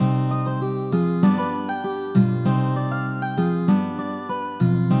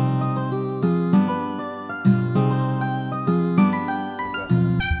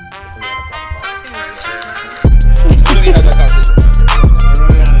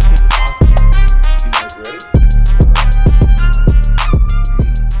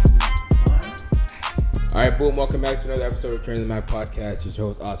welcome back to another episode of Turning the Mac Podcast. It's your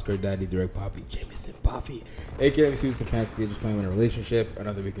host, Oscar Daddy Direct Poppy, Jameson Poppy, aka Susan Fancy, just playing in a relationship.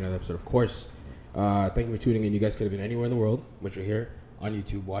 Another week, another episode, of course. Thank you for tuning in. You guys could have been anywhere in the world, but you're here on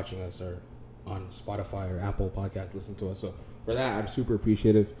YouTube watching us or on Spotify or Apple Podcasts listening to us. So for that, I'm super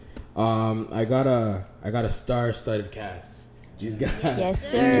appreciative. I got a star-studded cast. These guys. Yes,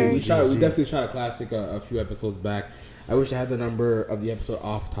 sir. We definitely shot a classic a few episodes back. I wish I had the number of the episode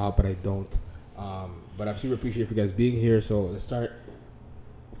off top, but I don't. But I'm super appreciative for you guys being here. So let's start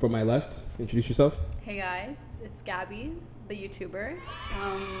from my left. Introduce yourself. Hey guys, it's Gabby, the YouTuber.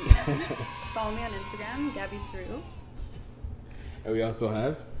 Follow me on Instagram, Gabby Saru. And we also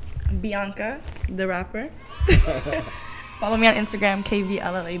have Bianca, the rapper. Follow me on Instagram,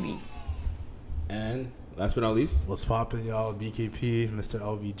 KVLLAB. And last but not least, what's poppin', y'all? BKP, Mr.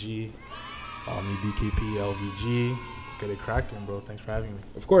 LVG. Follow me, BKP LVG. Let's get it cracking, bro. Thanks for having me.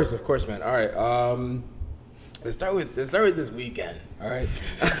 Of course, man. All right. Let's start with this weekend. All right.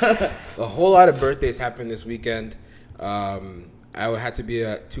 A whole lot of birthdays happened this weekend. I had to be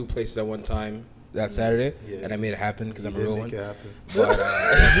at two places at one time that Saturday, and I made it happen because I'm a real one. Make it happen. But,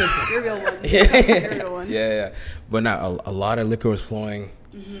 You're a real one. You're a real one. Yeah. But now a lot of liquor was flowing.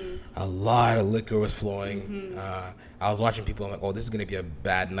 Mm-hmm. A lot of liquor was flowing. Mm-hmm. I was watching people. I'm like, oh, this is gonna be a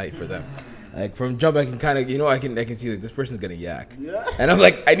bad night for them. Like from jump, I can kind of, I can see like this person's gonna yak, and I'm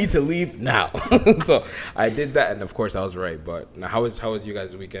like, I need to leave now. So I did that, and of course I was right. But now, how was you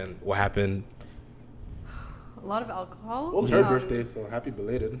guys' weekend? What happened? A lot of alcohol. Well, it's her birthday, so happy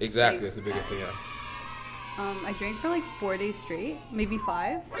belated. Exactly, Thanks. that's the biggest thing. Yeah. I drank for like 4 days straight, maybe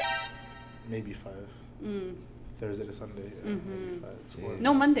 5. Maybe 5. Thursday to Sunday. Yeah, maybe 5. Yeah.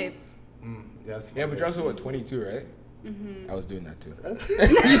 No, Monday. Yes. Yeah, but you're also 22, right? Mm-hmm. I was doing that too.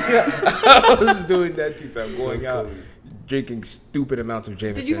 I was doing that too, fam. Going out, drinking stupid amounts of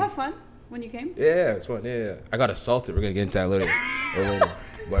Jameson. Did you have fun when you came? Yeah, it's fun. Yeah. I got assaulted. We're gonna get into that later.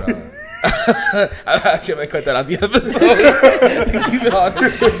 But actually, I might cut that out the episode to keep it on.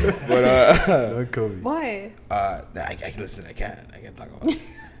 But Kobe. Why? I can't talk about it.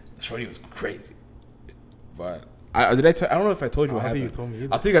 Shorty was crazy. But I don't know if I told you what happened. I don't think you told me either.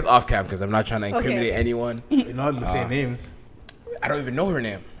 I'll tell you guys off cam because I'm not trying to incriminate anyone. You're not the same names. I don't even know her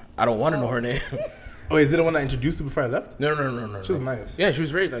name. I don't want to know her name. Oh, is it the one I introduced you before I left? No. She was nice. Yeah, she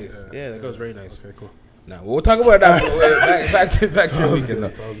was very nice. Yeah, that girl was very nice. Okay, cool. Now we'll talk about that. back to your weekend.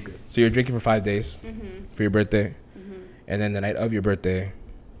 That was good. So you're drinking for 5 days for your birthday, and then the night of your birthday.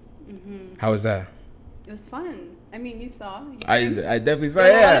 How was that? It was fun. I mean, you saw. I definitely saw.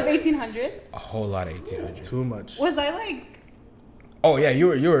 A lot of Yeah, 1800. a whole lot of 1800. Too much. Was I like? Oh yeah, you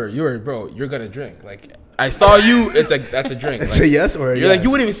were, bro. You're gonna drink. Like I saw you. It's like that's a drink. It's a yes or a You're yes? like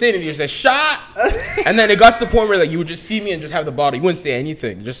you wouldn't even say anything. You just said shot, and then it got to the point where like you would just see me and just have the bottle. You wouldn't say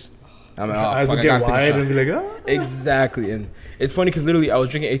anything. Just I'm like, Eyes fuck, would I get gotta take a wide shot. and be like, oh. Exactly, and it's funny because literally I was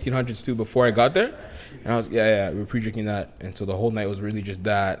drinking 1800s too before I got there, and I was we were pre-drinking that, and so the whole night was really just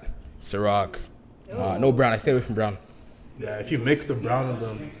that Ciroc, no brown. I stayed away from brown. Yeah, if you mix the brown with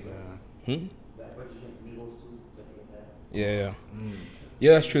them. Yeah.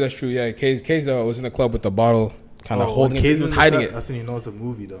 Yeah, that's true. Yeah, K's was in the club with the bottle, kind of holding it. He was hiding it. That's when you know it's a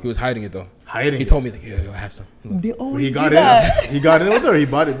movie, though. He was hiding it though. He told me like, yo, I have some. They Well, always he do got that. in. He got in with it, or he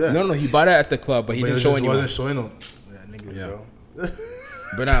bought it there. No, he bought it at the club, but he didn't show anyone. Wasn't showing them. Yeah, niggas, Yeah. bro.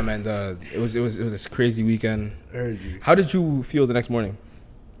 But nah, man, it was this crazy weekend. Heard you. How did you feel the next morning?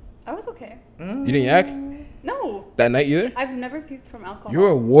 I was okay. You didn't yak No, that night either. I've never puked from alcohol. You're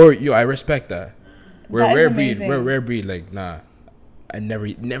a warrior. Yo, I respect that. We're That a is rare breed. amazing. We're a rare breed. Like, nah, I never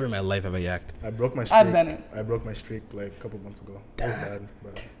in my life have I yacked. I broke my streak. I've done it. I broke my streak like a couple months ago. That's bad.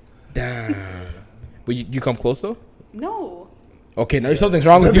 But Damn. But you come close though. No. Okay, now something's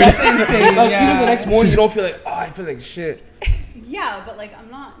wrong with you. That's insane. Like, Yeah. even the next morning, you don't feel like, I feel like shit. Yeah, but like I'm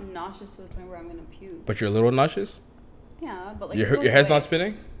not nauseous to the point where I'm gonna puke. But you're a little nauseous. Yeah, but like Your it goes head's away. not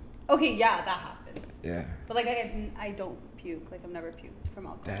spinning. Okay, yeah, that happens. Yeah, But like I don't puke. Like I've never puked from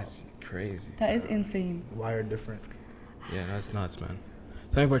alcohol. that's crazy. That is insane. wired different. Yeah, that's nuts, man.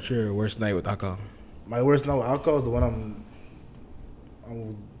 Tell me about your worst night with alcohol. My worst night with alcohol is the one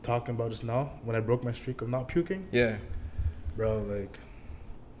I'm talking about just now. When I broke my streak of not puking, Yeah. bro. Like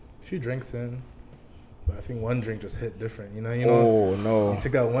a few drinks in, but I think one drink just hit different. You know. Oh no. You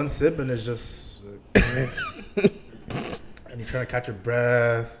take that one sip and it's just, and you're trying to catch your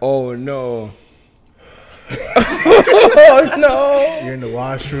breath. Oh no. Oh no. You're in the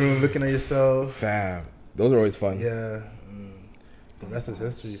washroom looking at yourself. Fam, those are always fun. Yeah. The rest is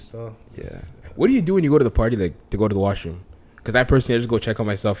history still. Yeah. What do you do when you go to the party, like to go to the washroom? Because I personally just go check on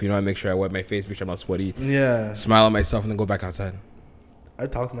myself. I make sure I wipe my face, make sure I'm not sweaty. Yeah. Smile at myself, and then go back outside. I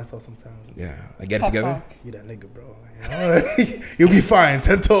talk to myself sometimes. Yeah, like get it Pep together. talk. You that nigga, bro. You'll be fine.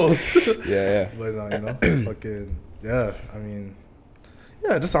 10 toes. Yeah. But you know, fucking yeah. I mean,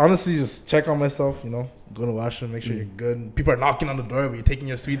 yeah. Just honestly, just check on myself. You know, go to the washroom, make sure you're good. People are knocking on the door, but you're taking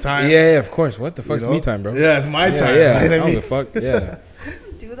your sweet time. Yeah, of course. What the fuck's you know? me time, bro? Yeah, it's my time. Yeah, You know I what I don't mean? give a fuck. Yeah, I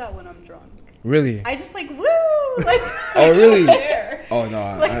don't do that when I'm drunk. really. I just like woo. Like Oh, really? there. Oh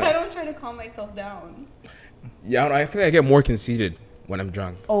no, Like I don't try to calm myself down. yeah. I don't know, I feel like I get more conceited when I'm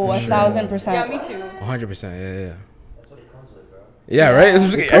drunk. Oh, 1,000%. Yeah, me too. 100%. Yeah. That's what it comes with, bro. Yeah, right. It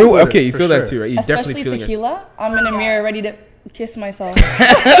It's comes with okay, it, you for feel that sure. too, right? You Especially definitely feeling tequila. I'm in the mirror ready to kiss myself.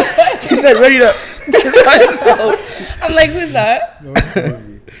 She's like ready to. I'm like, who's that?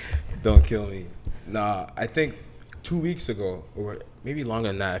 Don't kill me. Nah, I think 2 weeks ago, or maybe longer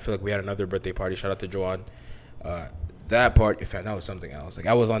than that, I feel like we had another birthday party. Shout out to Joanne. That part, in fact, that was something else. Like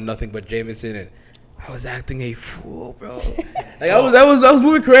I was on nothing but Jameson, and I was acting a fool, bro. Like I was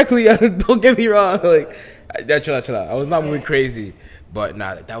moving correctly. Don't get me wrong. Like, chill out. I was not moving crazy, but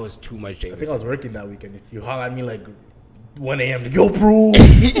nah, that was too much I think I Jameson. was working that weekend. You holler at me like 1 a.m. Like, yo, bro,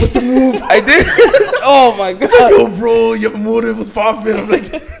 what's the move? I did. Oh my god. Yo, bro, your motive was popping. I'm like,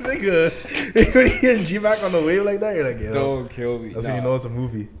 nigga, when you hear G-Mac on the wave like that, you're like, yo, Don't kill me. that's Nah. when you know it's a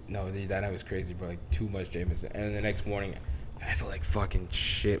movie. No, that night was crazy, bro. Like too much Jameson, and the next morning, I feel like fucking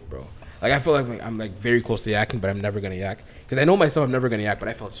shit, bro. Like I feel like I'm like very close to yakking, but I'm never gonna yak because I know myself I'm never gonna yak. But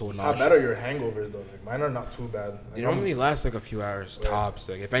I felt so How nauseous. bad are your hangovers though? Like mine are not too bad. Like, They normally last like a few hours tops.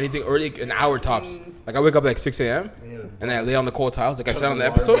 Like if anything, or like an hour tops. Like I wake up like 6 a.m. and then I lay on the cold tiles, like I said on the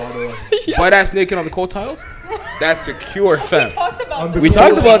episode, butt ass naked on the cold tiles. That's a cure, fam. Talked about On the We cold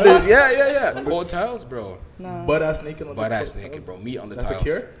talked about tiles? this. Yeah. Cold tiles, bro. No. Butt ass naked on Butt the ass cold naked, tiles? bro. Meat on the That's tiles. a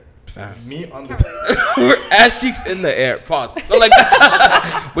cure? Fam. Me on the We're ass cheeks in the air. Pause. Not like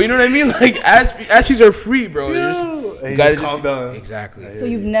that. But you know what I mean? Like ass cheeks are free, bro. You're just, Hey, you gotta just calm down. Exactly. So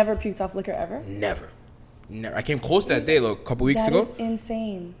you've never puked off liquor ever? Never. I came close that day, like a couple weeks That ago. is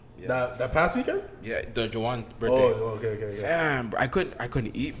insane. That past weekend? Yeah, the Joanne birthday. Oh, okay. Fam, bro, I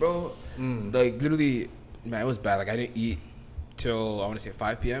couldn't eat, bro. Like literally, man, it was bad. Like I didn't eat till I want to say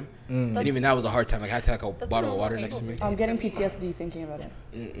 5 p.m. And even that was a hard time. Like I had to have like a That's bottle of a water normal next to me. I'm getting PTSD thinking about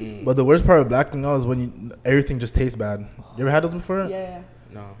it. But the worst part of blacking out is when everything just tastes bad. You ever had those before? Yeah.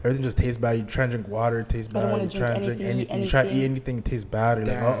 No. Everything just tastes bad. You try and drink water, it tastes I don't bad. wanna You try and drink drink anything, anything. You try to eat anything. anything, it tastes bad. You're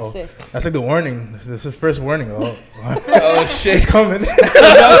like, Damn. uh-oh. Sick. That's like the warning. This is the first warning. Oh, Oh shit. it's coming.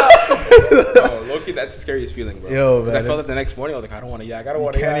 Oh, low-key, that's the scariest feeling, bro. Yo, 'Cause man. I felt it the next morning. I was like, I don't want to yak. I don't You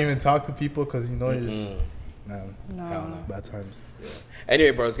want to can't yak. even talk to people because you know you're just, man, Hell No. no. bad times.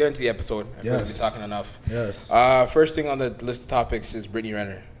 Anyway, bro, let's get into the episode. I feel like we've been Yes. talking enough. Yes. First thing on the list of topics is Brittany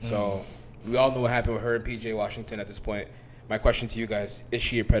Renner. So we all know what happened with her and PJ Washington at this point. My question to you guys: is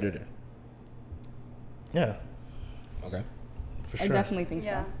she a predator? Yeah, Okay. for I sure. definitely think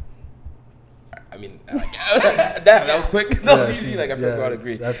Yeah. I mean, damn, that was quick. That was easy. she- Like I feel like we all yeah,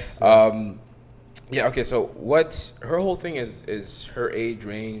 agree. That's Yeah. Okay. So what her whole thing is her age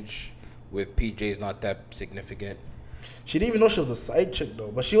range with PJ is not that significant. she didn't even know she was a side chick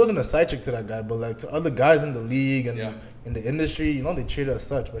though. But she wasn't a side chick to that guy. But like to other guys in the league and Yeah. in the industry, you know, they treat her as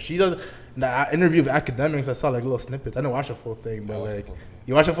such. But she doesn't. In the interview of Academics, I saw like little snippets. I didn't watch the full thing, I but watched the like, full thing.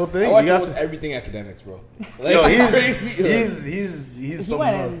 you watch the full thing? I watch You have almost to- everything academics, bro. Like, Yo, crazy. he's He someone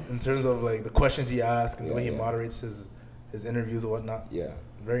went else in. in terms of like the questions he asks and the Yeah, way he yeah. moderates his interviews and whatnot. Yeah.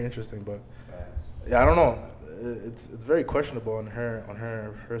 Very interesting, but yeah, I don't know. It's very questionable on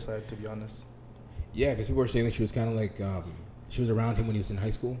her side, to be honest. Yeah, because people were saying that she was kind of like she was around him when he was in high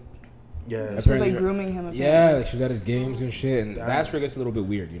school. Yeah, She was Apparently- like grooming him. Yeah, apparently. like she was at his games and shit, and Damn. that's where it gets a little bit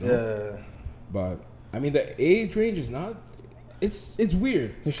weird, you know. yeah. But I mean, the age range is not. It's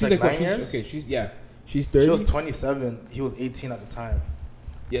weird because she's like like what, 9 she's, years? okay. She's 30. She was 27. He was 18 at the time.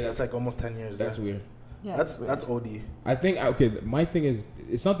 yeah, That's like almost 10 years. that's yeah. weird. Yeah. That's OD. I think okay. My thing is,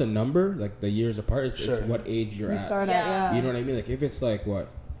 it's not the number, like the years apart. It's Sure. what age you're You at. start Yeah. at, yeah. You know what I mean? Like if it's like what,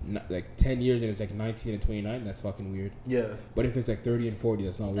 like 10 years and it's like 19 and 29, that's fucking weird. Yeah, But if it's like 30 and 40,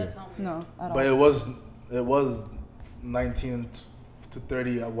 that's not weird. That's not No, I don't. but it was 19 to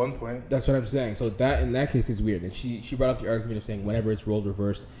 30 at one point. That's what I'm saying. So that in that case is weird. And she brought up the argument of saying whenever it's roles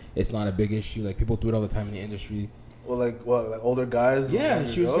reversed, it's not a big issue. Like people do it all the time in the industry. Well, like what, like older guys? Yeah, older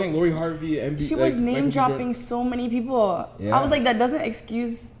she was girls? saying Lori Harvey, MB, She like, was name Michael B. dropping Jordan. so many people. Yeah. I was like, that doesn't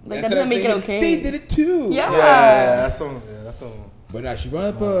excuse, like, That's that what doesn't I'm make it saying. okay. They did it too. Yeah. Yeah, that's some. But nah, she brought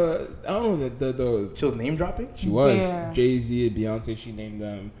up I don't know the She was name dropping. she was Yeah. Jay-Z and Beyonce. She named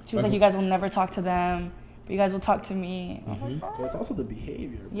them. She was like, you guys will never talk to them, but you guys will talk to me. I was like, But it's also the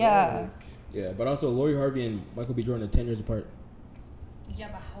behavior. Bro. Yeah. Like, Yeah, but also Lori Harvey and Michael B. Jordan are 10 years apart. Yeah,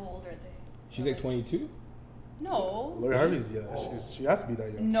 but how old are they? She's like 22. No. Lori Harvey's, she has to be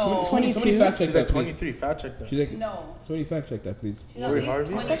that young. No. Somebody 22? fact check She's that, like please. 23. Fact check that. She's like, No. somebody fact check that, please. She's Lori at least Harvey?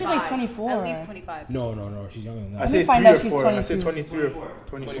 25. I thought she's like 24. At least 25. No, she's younger than I that. say find 3 out or she's 4. I say 22. 23 or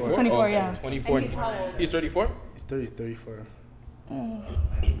 24. 24, Okay, yeah. 24. And he's how old? He's 34? He's 34.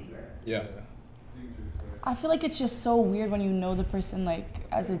 Yeah. I feel like it's just so weird when you know the person like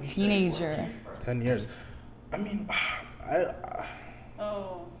as a teenager. 10 years. I mean,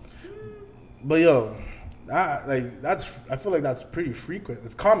 Oh. but yo, I feel like that's pretty frequent.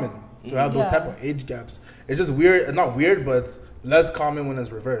 It's common to have those Yeah. type of age gaps. It's just weird, not weird, but it's less common when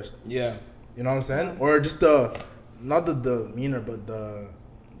it's reversed. Yeah. You know what I'm saying? Or just not the demeanor, but the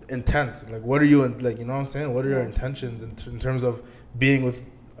intent. Like, what are you, like, you know what I'm saying? What are your intentions in terms of being with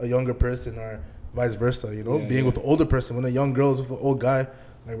a younger person or vice versa, you know? Yeah, being with an older person. When a young girl is with an old guy,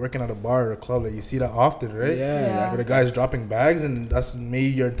 like working at a bar or a club, like you see that often, right? Yeah. Where the guy's dropping bags and that's maybe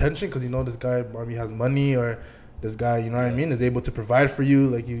your intention because you know this guy probably has money or this guy, you know what I mean, is able to provide for you,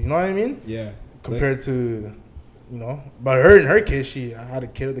 like, you know what I mean? Yeah. Compared to, you know, but in her case, she had a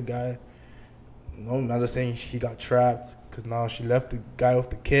kid with the guy. You know, not just saying he got trapped because now she left the guy with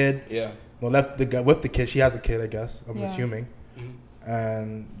the kid. Yeah. No, left the guy with the kid. She has the kid, I guess. I'm Yeah. assuming. Mhm.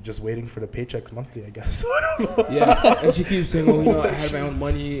 And just waiting for the paychecks monthly, I guess. I don't know. Yeah, and she keeps saying, "Oh, you know, I had my own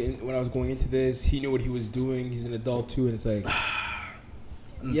money and when I was going into this. He knew what he was doing. He's an adult too." And it's like,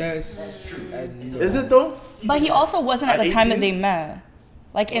 yes, and no. Is it though? But he also wasn't at At the time that 18? they met.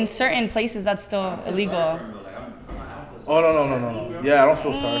 Like in certain places, that's still illegal. Oh no. Yeah, I don't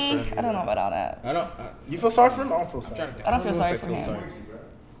feel sorry for him. I don't know about all that. I don't. You feel sorry for him? I don't feel sorry. Trying to think. I don't feel know sorry if I for him.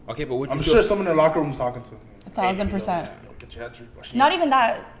 Okay, but would you I'm feel sure someone in the locker room was talking to him. 1,000%. Yo, get your head treat. She- Not even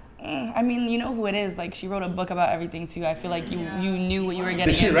that. I mean, you know who it is. Like she wrote a book about everything too. I feel like you knew what you were getting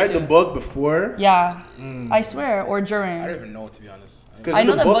Did she into. write the book before? Yeah, I swear, or I during. don't even know, to be honest. 'Cause I in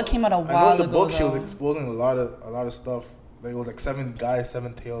know the book came out a I know while in the ago, book she was though. exposing a lot of stuff. Like it was like 7 guys,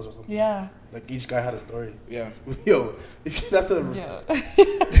 7 tales or something. Yeah. Like each guy had a story. Yeah, Yo, if that's a Yeah.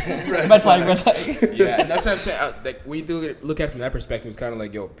 red Red flag, red flag. yeah, and that's what I'm saying. Like when you look at it from that perspective, it's kind of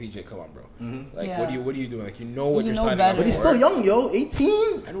like, yo, PJ, come on, bro. Like, Yeah. what are you doing? Like, you know what You you're know signing better. up But he's for. still young, yo.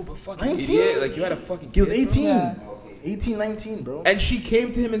 18. I know, but fucking 19? idiot. Like, you had a fucking. He was kid, bro. 18. Yeah. 18, 19, bro. And she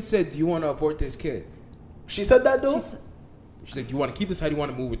came to him and said, "Do you want to abort this kid?" She said that though. She's like, "Do you want to keep this? How do you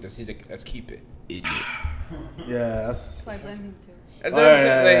want to move with this?" He's like, "Let's keep it, idiot." Yeah, that's So I blame him too. That's Oh, what I'm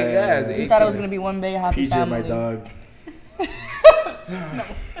yeah, saying. Like, yeah, yeah, yeah, He thought it was gonna be one big happy PJ, family. my dog.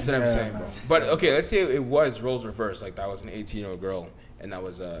 That's what I'm saying, bro. But okay, let's say it was roles reversed. Like that was an 18-year-old girl, and that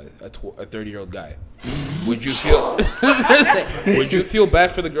was a 30-year-old guy. Would you feel? Would you feel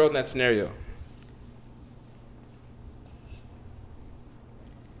bad for the girl in that scenario?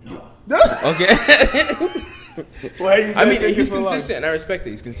 Okay. Why you guys I mean, taking he's so long? consistent, and I respect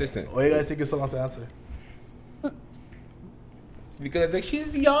it. He's consistent Why you guys taking so long to answer? because it's like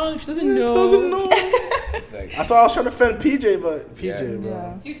she's young. She doesn't know. It's like, That's why I was trying to defend PJ, but PJ, Yeah. bro.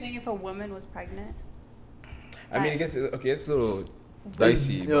 Yeah. So you're saying if a woman was pregnant? I mean, it gets okay. It's a little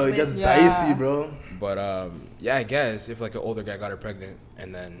dicey. Yo, it gets Yeah. dicey, bro. But yeah, I guess if like an older guy got her pregnant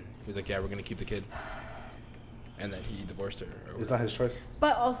and then he was like, "Yeah, we're gonna keep the kid," and then he divorced her. Or It's not his choice.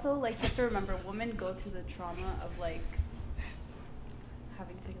 But also, like, you have to remember, women go through the trauma of, like,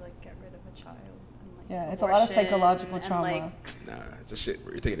 having to, like, get rid of a child. And, like, Yeah, it's a lot of abortion psychological and, trauma. like, Nah, it's a shit.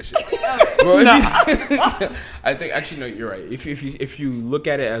 Bro. You're taking a shit. Bro, I think actually no, you're right. If you look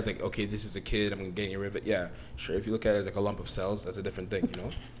at it as like, okay, this is a kid, I'm getting rid of it. Yeah, sure. If you look at it as like a lump of cells, that's a different thing, you know.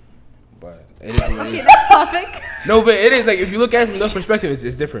 But it is what it okay, is. next topic. No, but it is like if you look at it from those perspectives,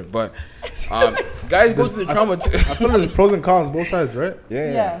 it's different. But guys go through the trauma too. I feel there's pros and cons both sides, right?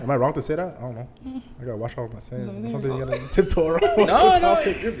 Yeah. Am I wrong to say that? I don't know. I gotta watch out what I'm saying. Something you gotta tiptoe around. No,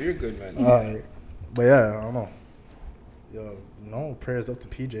 you're good, man. Alright. But yeah, I don't know. Yo, no prayers up to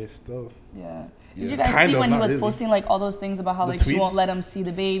PJ still. Yeah. Yeah. Did you guys Kind see of, when he not was really. posting like all those things about how The like she tweets? won't let him see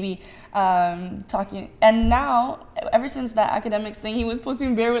the baby, talking, and now ever since that academics thing, he was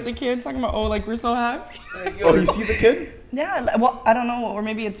posting bare with the kid, talking about like we're so happy. Oh, he sees the kid? Yeah, well I don't know, or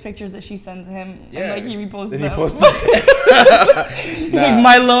maybe it's pictures that she sends him, Yeah. and like he reposts Then he them. posted He's like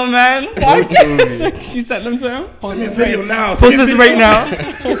my little man. It's like she sent them to him. Post Send me a this video right- now. Post this right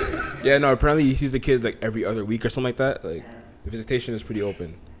now. Yeah, no. Apparently, he sees the kids like every other week or something like that. Like the visitation is pretty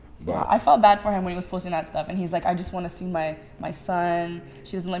open. But Yeah, I felt bad for him when he was posting that stuff, and he's like, I just want to see my son.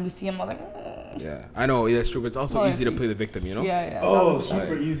 She doesn't let me see him. I was like, yeah, I know. Yeah, that's true. But it's also Sorry. easy to play the victim, you know. yeah. Oh,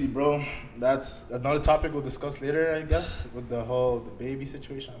 super easy, bro. That's another topic we'll discuss later, I guess, with the baby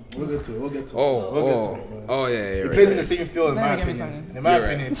situation. We'll get to it. We'll get to it. We'll get to it. But Yeah. he plays in the same field, in Then my again, opinion. something. In my You're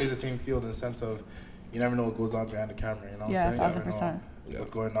opinion, right. he plays the same field in the sense of you never know what goes on behind the camera. You know what Yeah, I'm saying? You never 1,000%. know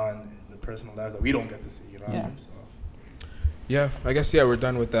what's going on personal lives that we don't get to see. You know what I mean? So. Yeah, I guess we're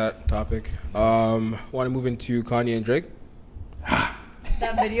done with that topic. Want to move into Kanye and Drake?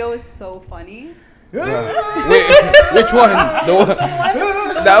 That video is so funny. Wait, which one? The one?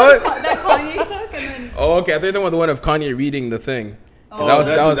 That one? That Kanye took and then. Oh, okay. I think the one of Kanye reading the thing. Oh.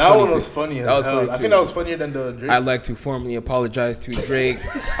 That one was funny funny. too. That was funny I too. think that was funnier than the Drake. I'd like to formally apologize to Drake.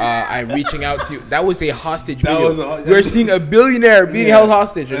 I'm reaching out to. That was a hostage That video. was We're seeing a billionaire being held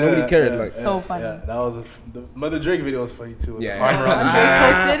hostage, and nobody cared. Like, So funny. Yeah, that was the Mother Drake video was funny too. With Yeah, the arm around the Drake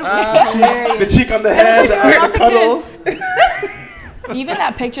neck. posted was hilarious. The cheek on the head, the About to cuddles. Even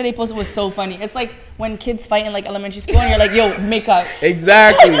that picture they posted was so funny. It's like when kids fight in like elementary school and you're like, yo, makeup.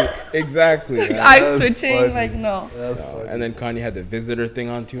 exactly. man. Eyes was twitching, funny. like no. That's funny. And then Kanye had the visitor thing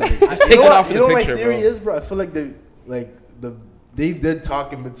on too. Like, just take it what- off of you know the what picture, my theory bro. is, bro? I feel like they did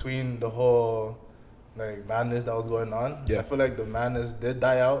talk in between the whole like madness that was going on. Yeah. I feel like the madness did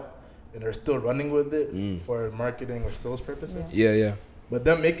die out, and they're still running with it for marketing or sales purposes. Yeah. But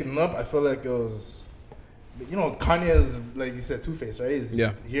them making it up, I feel like it was, you know, Kanye is like you said, Two-Faced, right? He's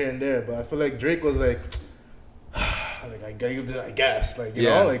here and there, but I feel like Drake was like I guess, like you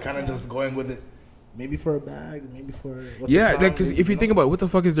know, like kind of just going with it. Maybe for a bag, maybe for Yeah, like because if you think about it, what the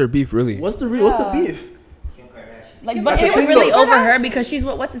fuck is their beef really? what's the beef? Like, That's but the it was thing, really though. over her because she's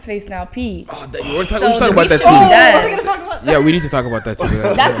what's his face now, P. Oh, we're So talking the about that beef too. should be dead. Oh, we're gonna talk about that. Yeah, we need to talk about that too.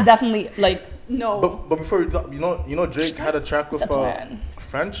 That's definitely like No. But before we talk, you know, Drake had a track with It's a plan.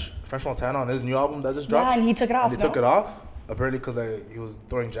 French Montana on his new album that just dropped. Yeah, and he took it off. And they took it off apparently because like he was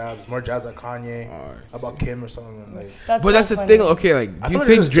throwing more jabs at Kanye Oh, about Kim or something. And, like, but so that's the funny. thing. Okay, like, I do you feel like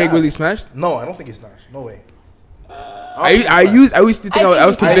think it's Drake jabs. really smashed? no, I don't think he snatched. No way. I used to think I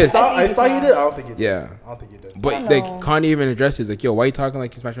was think he convinced. I think I he thought he did. I don't smashed. think he did. Yeah. I don't think he did. But I like know. Kanye even addressed it, he's like, "Yo, why you talking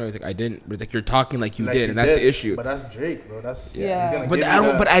like you smashed me?" He's like, "I didn't." But it's like you're talking like you Like, did, he and that's did, the issue. But that's Drake, bro. That's Yeah. He's gonna But give I you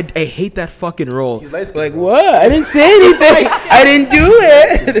don't. that. But I hate that fucking role. He's light-skinned, Like bro. what? I didn't say anything. I didn't do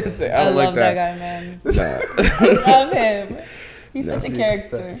it. It's like, I don't love like that guy, man. Nah. I love him. He's such a That's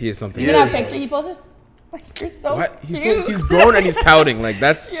character. He is something. You Yeah. know that picture he posted? Like, you're so What? He's cute. he's grown and he's pouting. Like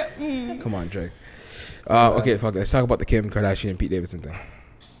that's. Yeah, Come on, Drake. Okay, fuck. Let's talk about the Kim Kardashian and Pete Davidson thing,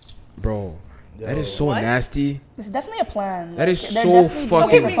 bro. That is so What? nasty. It's definitely a plan. That Like, is they're so definitely fucking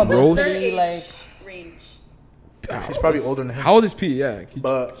doing it for gross. publicity, like, range. She's probably older than him. How old is Pete? Yeah.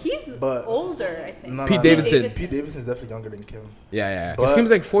 But He's but older, I think. no, Pete no, Davidson. No. Pete Davidson's definitely younger than Kim. Yeah. But- His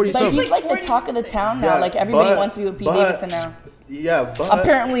Kim's like 40 but something. he's like the 40 talk of the town now. Yeah, Like, everybody but- wants to be with Pete but- Davidson now. Yeah, but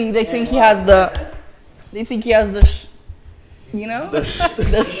Apparently, they think he has the. They think he has the. You know.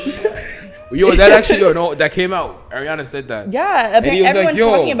 Yo, that actually, no, that came out. Ariana said that. Yeah, And he was everyone's like,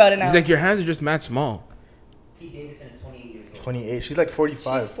 yo, talking about it now. he's like, your hands are just mad small. Pete Davidson is 28 years old. 28. She's like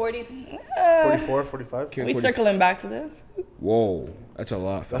 45. She's 40. 44, 45. Okay. we circling back to this. Whoa, that's a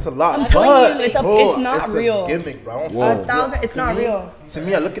lot. That's a lot. I'm telling but, you, it's a- bro, it's not it's real. A gimmick, bro. I don't Whoa. feel It's not me- real. To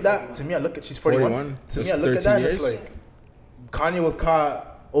me, I look at that. She's 41. 41? To me, That's I look at 13 that and it's years? like Kanye was caught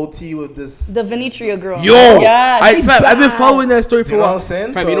OT with this. The Venetria girl. Yo, yeah, she's I've been bad. following that story for You a know while. what I'm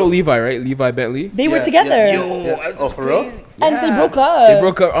saying? Fam, So you know it's- Levi, right? Levi Bentley. They were Yeah, together. yeah. Oh, for real? And they broke up. They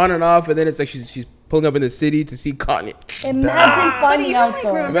broke up on and off, and then it's like she's pulling up in the city to see Kanye. Imagine But finding even out like though.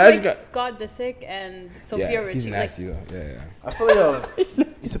 remember Imagine like that- Scott Disick and Sophia Yeah, Richie. he's Like, nasty though. Yeah. I feel like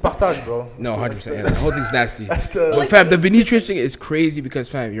it's a partage, bro. No, 100%. Yeah, the That's- whole thing's nasty. that's the- But fam, the Venetria thing is crazy because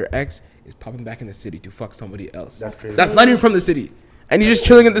fam, your ex is popping back in the city to fuck somebody else. That's crazy. That's not even from the city, and you're just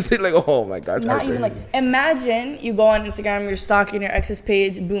chilling in the city. Like, oh my god, Not that's even like, crazy. imagine you go on Instagram, you're stalking your ex's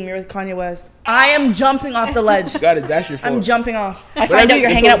page, boom, you're with Kanye West. I am jumping off the ledge. You gotta dash your phone. I'm jumping off. I I find out mean, you're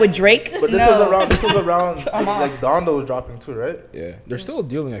this hanging out was- with Drake. But this No. was around I'm off. like Donda was dropping too, right? Yeah, they're still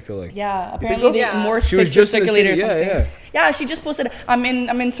dealing. I feel like. Yeah, think apparently so? they Yeah. more She was pictures just in the circulated or city, something. yeah. Yeah, she just posted, I'm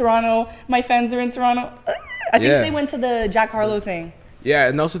in Toronto. My fans are in Toronto. I think Yeah. they went to the Jack Harlow thing. Yeah,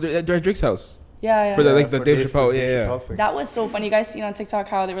 and also they're at Drake's house Yeah. for the Yeah, the for Dave Chappelle. Yeah. thing. That was so funny. You guys seen on TikTok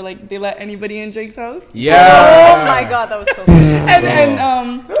how they were like, they let anybody in Drake's house? Yeah. oh my god, that was so funny.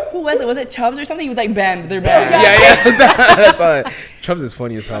 And who was it? Was it Chubbs or something? He was like, banned. They're banned. Yeah. That's all. Chubbs is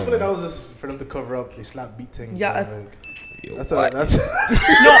funny as hell. I feel like that man. was just for them to cover up. They slap beat thing. Yeah, bro, like, Yo, that's what? that's. No,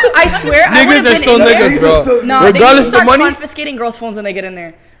 I swear, I Niggas would've are been still in there. niggas, bro. still- No, Regardless they of the money. confiscating girls' phones when they get in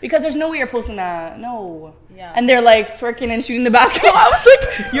there because there's no way you're posting that. No. Yeah. And they're like twerking and shooting the basketball. I was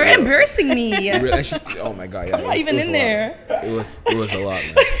like, you're embarrassing me. Really, actually, oh my god, yeah. I'm not even in there. It was a lot,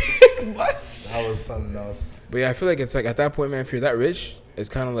 man. What? That was something else. But yeah, I feel like it's like at that point, man, if you're that rich, it's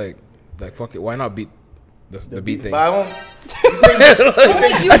kind of like fuck it, why not beat The beat thing. But I won't.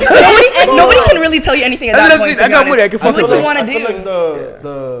 Nobody can really tell you anything at that point. I got money. I can fuck What with you it. want to I feel do? like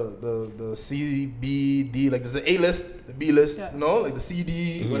the C, B, D, like there's the A list, the B list, you know, like the C,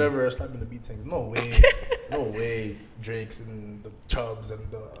 D, whatever, slapping the B things. No way, no way. Drake's and the Chubbs and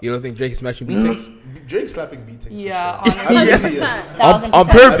the. You don't think Drake is smashing beat things? Drake slapping B things. Yeah, for sure. honestly. I think he is. 100%. On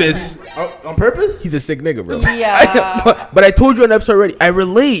purpose. On purpose? He's a sick nigga, bro. Yeah. But I told you on the episode already. I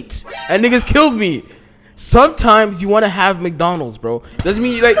relate, and niggas killed me. Sometimes you want to have McDonald's, bro. Doesn't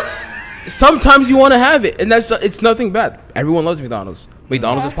mean you like. Sometimes you want to have it, and it's nothing bad. Everyone loves McDonald's.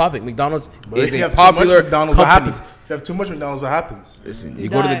 McDonald's is popping. McDonald's But is if you a have too much popular McDonald's, what company. happens? If you have too much McDonald's, what happens? Listen, You you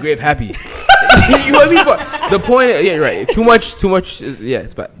go to the die. grave happy. You know what I mean? But the point, yeah, you're right. Too much is, yeah,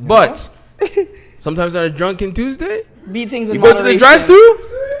 it's bad. But sometimes on a drunken Tuesday, Beatings in you go to the moderation. drive-through.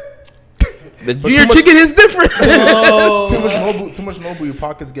 The junior much- chicken is different. Too much Nobu, your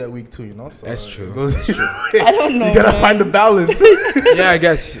pockets get weak too, you know? So That's it true. goes- I don't know. You gotta man. find the balance. Yeah, I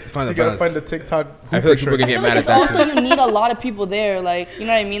guess find the You gotta balance. find the TikTok. I feel like people hooper can I get feel mad like at it's that also too. you need a lot of people there. Like, you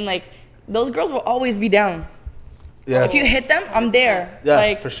know what I mean? Like, those girls will always be down. Yeah, If you hit them, I'm there. yeah,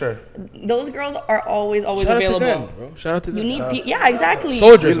 like, for sure. those girls are always Shout out available. to them, bro. Shout out to You them. need yeah, exactly. We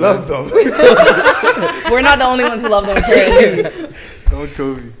Soldiers, love man. them. We're not the only ones who love them. Apparently. Don't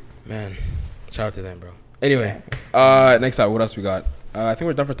kill me. Man, shout out to them, bro. Anyway, next up, what else we got? I think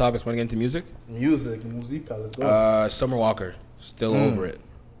we're done for topics. Want to get into music? Musica, let's go. Summer Walker, still over it.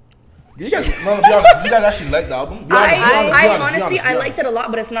 Did you guys, be honest, did you guys actually like the album? Be honest, be Honestly, honest, I be liked it a lot,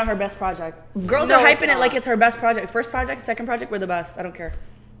 but it's not her best project. Girls No, are it's hyping it not. like it's her best project. First project, second project, we're the best. I don't care.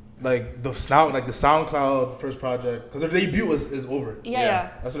 Like the SoundCloud first project, because their debut is over. Yeah.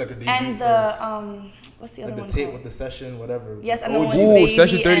 That's like her debut And first. the what's the other Like the one tape called? with the session, whatever. Yes, and the the one Ooh, with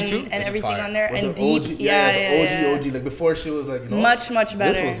Session Baby 32? and That's everything fire. on there, With and the deep. OG, Yeah. the OG, like before she was like, you know, Much better.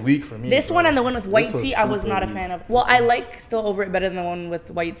 This was weak for me. This bro. one and the one with This White was Tea, I was super not a weak. fan of. Well, I like Still Over It better than the one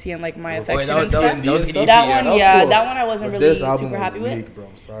with White Tea and like My Oh, Affection that and was- stuff. that was an EP, That yeah. one, That was yeah, cool. that one I wasn't But really this album super was happy with. weak, bro.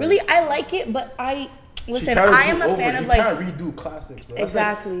 I'm sorry. Really, I like it, but She listen, tried to I do am a Over fan It. of You like. can't redo classics, bro. That's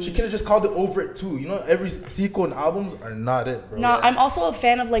Exactly. Like, she could have just called it Over It too. You know, every sequel and albums are not it, bro. No, I'm also a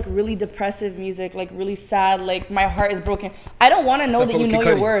fan of like really depressive music, like really sad, like my heart is broken. I don't want to know Except that you for know Kid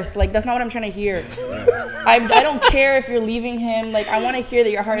your Cudi. worth. Like that's not what I'm trying to hear. I don't care if you're leaving him. Like I want to hear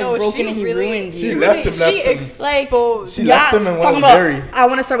that your heart is broken and he ruined She you. left him, She left him. exposed. She left him and went talking with about, Barry. I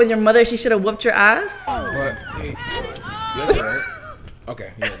want to start with your mother. She should have whooped your ass. But hey, that's all right.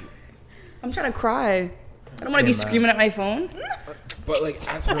 Okay, yeah. I'm trying to cry. I don't want to be man. screaming at my phone. But like,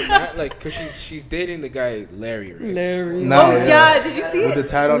 as her man, like, cause she's dating the guy Larry, right? Larry. No, Yeah, did you see With it? the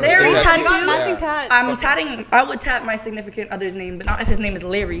tat on Larry his face. tattoo? She got Yeah. matching tats. I'm tatting. I would tat my significant other's name, but not if his name is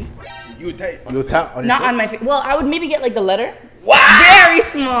Larry. You would take. You tap on your Not foot? on my face. Well, I would maybe get like the letter. Wow. Very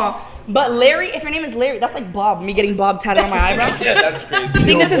small. But Larry, if your name is Larry, that's like Bob. Me getting Bob tatted on my eyebrow. Yeah, that's crazy. You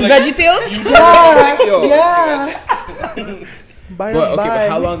think this is VeggieTales? Bye, But okay, bye. but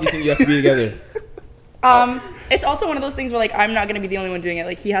how long do you think you have to be together? It's also one of those things where like I'm not gonna be the only one doing it.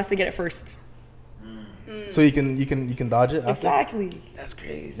 Like he has to get it first. So you can dodge it after? Exactly. That's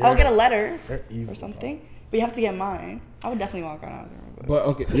crazy. I'll get a letter They're evil, or something, but you have to get mine. I would definitely walk on out there. But But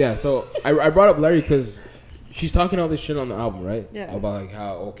okay, yeah. So I brought up Larry because she's talking all this shit on the album, right? Yeah. About like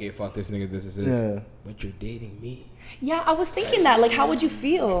how okay, fuck this nigga, this. Yeah. But you're dating me. yeah, I was thinking that. Like, how would you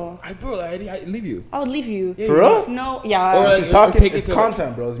feel? I leave you. I would leave you. Yeah, For you real? know? No, yeah. Or, like, She's talking. take it It's to,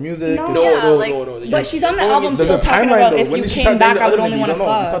 content, bro. It's music. No. it's- No, Yeah, no, like- no, no. But she's on the going album into- There's a still talking timeline about though. if When you did she came start back, dating I the would other only nigga? want You to don't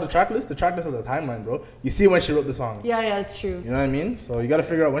know. You saw fuck. the track list. The track list has a timeline, bro. You see when she wrote the song. Yeah, it's true. You know what I mean? So you gotta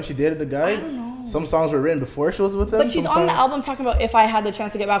figure out when she dated the guy. Some songs were written before she was with him. But she's some on the songs- album talking about if I had the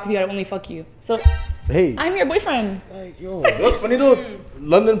chance to get back with you, I'd only fuck you. So Hey, I'm your boyfriend. Like, yo. what's funny though?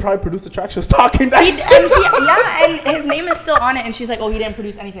 London probably produced the track. She was talking that. And his name is still on it, and she's like, "Oh, he didn't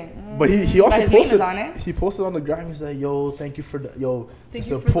produce anything." But he also his name posted is on it. He posted on the gram. He's like, "Yo, thank you for the the Thank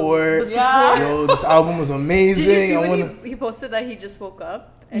you for support. the Yeah. Yo, this album was amazing. Did you see I when wanna." he posted that he just woke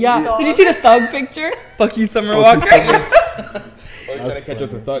up? And Yeah. he saw- Did you see the thug picture? Fuck you, Summer Fuck Walker. you, Summer. Or trying to catch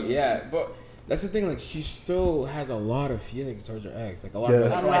up to Thug, yeah. But that's the thing, like she still has a lot of feelings towards her ex. Like a lot Yeah.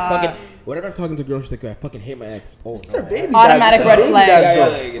 of I fucking whenever I'm talking to girls, she's like, I fucking hate my ex. Oh, It's no. her baby. Automatic dad. red It's her flag. baby dad's Yeah,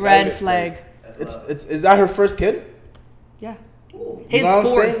 though. like, Red like, flag. It's is that her first kid? Yeah. You His know what I'm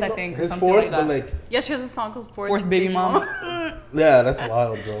fourth, saying? I think. or His something fourth, like but that. like, Yeah, she has a song called Fourth baby mama. yeah, that's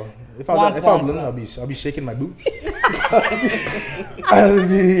wild, bro. If I Womp was womp. London, I'll be shaking my boots.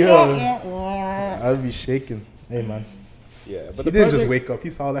 I'd be shaking. Hey man, Yeah, but he the didn't just project- wake up. He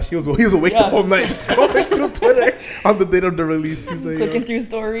saw that he was awake Yeah. the whole night, just going through Twitter on the date of the release. He's like, Clicking yo, through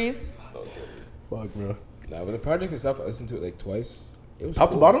stories. fuck, bro. Nah, but the project itself, I listened to it like twice. It was Top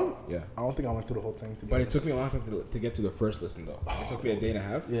to cool. bottom? Yeah. I don't think I went through the whole thing. To be But it honest. took me a long time to get to the first listen though. It took me a day and a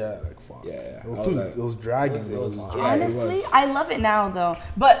half. Yeah, like fuck. Yeah, yeah. It was I too. was like- it was dragging. it was bro. yeah, it Honestly, was. I love it now though.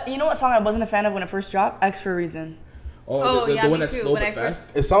 But you know what song I wasn't a fan of when it first dropped? X for a Reason. Oh, the yeah, one me that too. slowed When it I fast.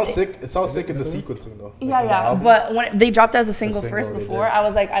 first- It sounds sick. It sounds sick in the sequencing though. Yeah, Like, in the yeah. album. But when they dropped it as a single single first they before, did. I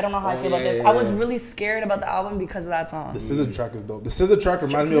was like, I don't know how I Oh, feel about yeah, this. yeah, I was yeah. really scared about the album because of that song. The Scissor track is dope. The Scissor track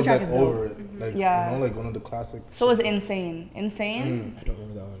reminds me Scissor of track like is dope. Over It, like Yeah. you know, like one of the classic. So was Insane. Insane? I don't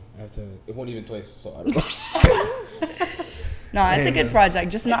remember that one. I have to. It won't even twice, so I don't know. No, it's a Hey, good man.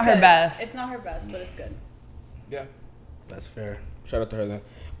 project. Just not It's her good. best. It's not her best, but it's good. Yeah. That's fair. Shout out to her then.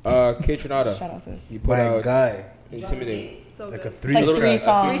 K Tronada. Shout out, sis. He put My out guy, Intimidate. So like good. a three. It's like Little three track- a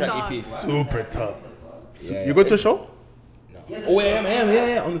songs. three-track Songs. EP. Super tough. Yeah, You go to a show? No. Oh, I am.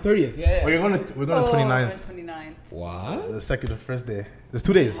 Yeah, on the 30th. Yeah. Oh, you're going to. We're going to 29th. 29. What? The second and first day. There's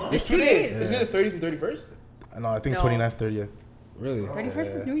 2 days. It's 2 2 days. days. Isn't it the 30th and 31st? No, I think No. 29th, 30th. Really?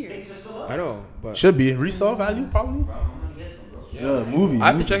 31st is New Year's. I know, but Should be resale value probably. Yeah, movie. I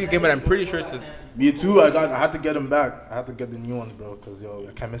have to check again, but I'm pretty sure it's. Me too. I had to get them back. I had to get the new ones, bro, because yo,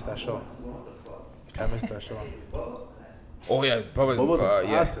 I can't miss that show. Can't miss that show. Oh yeah, probably. Bubba's a yeah,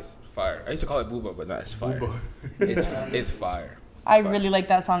 classic. fire. I used to call it Booba, but not. It's fire. Booba. It's fire. I really like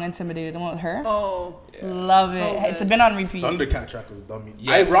that song Intimidated, the one with her. Oh. Love So it. It's good. been on repeat. Thundercat track was dummy.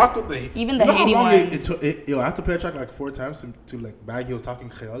 Yes. I rock with the Even the you know how Haiti long one. it took. Yo, I had to play a track like 4 times to like bag. He was talking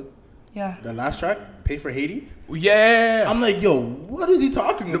Creole. Yeah. The last track, Pay for Haiti. Yeah. I'm like, yo, what is he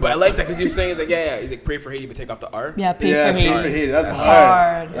talking No, about? but I like that because he was saying it's like yeah. He's like pray for Haiti, but take off the R. Yeah, Pay Yeah, for Pay Haiti. for Haiti. That's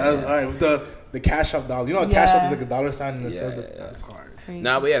Hard. hard. That's hard. With the Cash App dollar. You know, Cash App Yeah. is like a dollar sign and it says Yeah, that. yeah. That's hard. Crazy.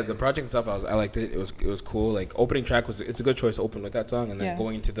 Nah, but yeah, the project itself, I liked it. It was cool. Like opening track it's a good choice to open with that song, and then Yeah.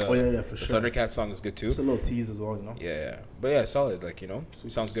 going into the Oh yeah, for the sure. Thundercat song is good too. Just a little tease as well, you know. Yeah. But yeah, solid. Like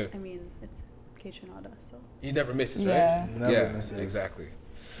sounds good. I mean, it's K Tronada, so. He never misses, Yeah. right? Never misses. Exactly.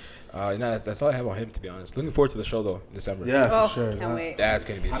 That's all I have on him, to be honest. Looking forward to the show though, in December. Yeah, Oh, for sure. can't wait. That's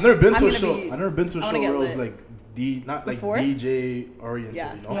gonna be. I've never been I'm to a gonna show. be- I've never been to a I show wanna get where it was lit. like not like Before? DJ oriented,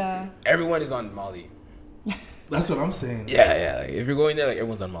 Yeah. you know. Yeah. Everyone is on Molly. That's what I'm saying. Yeah. Like, if you're going there, like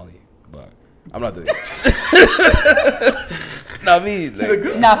everyone's on Molly, but I'm not doing it. Not me.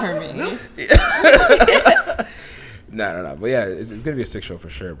 Like, Not for me. nah. But yeah, it's gonna be a sick show for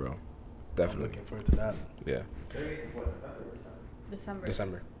sure, bro. I'm Definitely. looking forward to that. Yeah. December.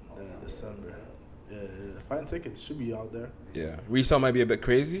 December. Yeah, December. Yeah. Fine tickets should be out there. Yeah. Resale might be a bit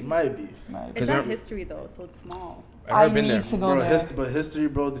crazy. Might be. Right. It's I- not history though, so it's small. I've I never been need there. to go Bro, there. but history,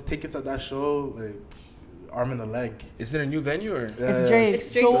 bro. The tickets at that show, like, arm and a leg. Is it a new venue or? Yeah, It's Drake.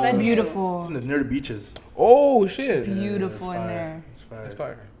 It's Drake's So venue. beautiful. It's near the beaches. Oh shit. Beautiful Yeah, in it's there. fire. It's fire. That's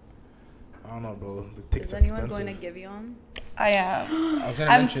fire. I don't know, bro. The Is tickets are anyone expensive. going to Giveon? I am. I was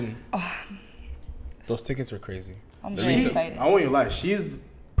gonna I'm mention those tickets are crazy. I'm The very reason- excited. I won't even lie. She's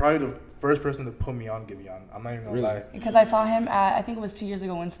probably the first person to put me on Giveon. I'm not even gonna Really? lie. Because I saw him at, I think it was 2 years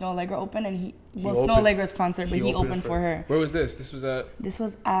ago when Snow Allegra opened, and Snow opened- Allegra's concert, but he he opened opened for- for her. Where was this? This was at. This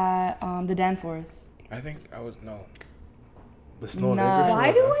was at the Danforth. I think I was no. The Snow Nah. Allegra show.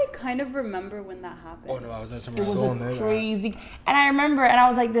 Why do I kind of remember when that happened? Oh no, I was at It somewhere. was So a nigga. crazy, and I remember, and I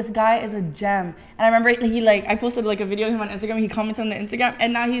was like, this guy is a gem. And I remember I posted like a video of him on Instagram. He commented on the Instagram,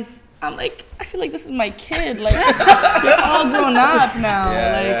 and now I'm like, I feel like this is my kid. Like, you're all grown up now.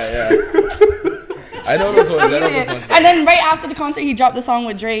 Yeah. I know those ones. I know those ones. And then right after the concert, he dropped the song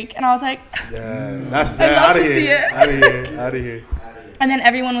with Drake, and I was like, Yeah, that's I'd that. love Out of to see here. it. Out of here. Out of here. and then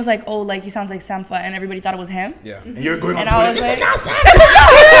everyone was like, oh, like he sounds like Sampha, and everybody thought it was him. Yeah. And you're going on And Twitter. I was This like, is not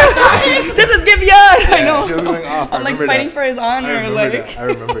sad. this is Giveon. I know. She was going off. I I'm like remember fighting that. for his honor. I remember Like, that. I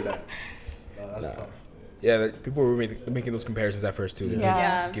remember that. No, that's tough. Yeah, people were making those comparisons at first too.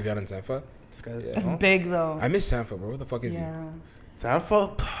 Yeah. Giveon and Sampha. This guy, it's big though. I miss Sampha, bro. Where the fuck is Yeah.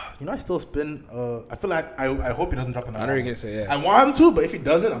 Sampha, you know, I still spin. I feel like I hope he doesn't drop an he? I album. know you're gonna say yeah. I want him to, but if he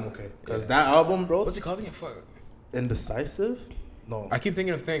doesn't, I'm okay. Cause that album, bro, What's he calling it? Fuck. Indecisive. No. I keep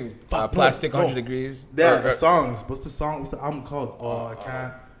thinking of thing. Fuck, Plastic, no. 100 degrees. Yeah, Or- the songs. What's the song? What's the album called? Oh, I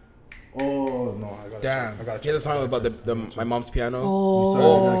can't. Oh no, I gotta Damn. check. I gotta Yeah, the check. song about the my mom's piano. Oh. Sorry, I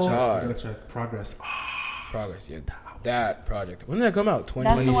Oh, gotta check. God. I gotta check. Progress. Progress. Yeah. That project. When did that come out? That's the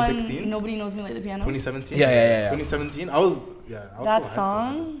one. 2016? Nobody knows me like the piano. 2017. Yeah. 2017. I was That still in high school.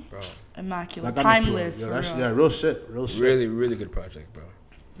 song, Bro. immaculate, That got me through it. timeless. Yeah, for that's, real. yeah, real shit. Real shit. Really, really good project, bro.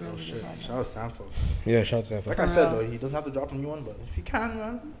 Real shit. Shout out Sampha. Yeah, shout out to Sampha. Like I said though, he doesn't have to drop a new one, but if he can,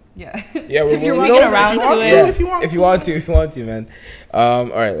 man. Yeah. Yeah, If you're we're working around if you want to to, it. if you want If you want to, man. All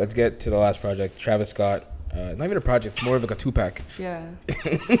right, let's get to the last project. Travis Scott. Not even a project. It's more of like a 2-pack. Yeah.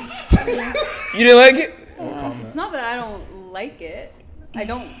 You didn't like it? It's not that I don't like it. I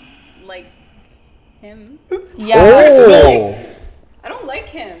don't like him. Yeah. Oh. I don't like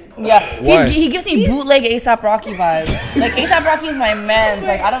him. Yeah, Why? he gives me bootleg ASAP Rocky vibes. Like ASAP Rocky is my man's.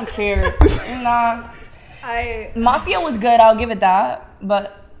 Like I don't care. Nah, Mafia was good. I'll give it that.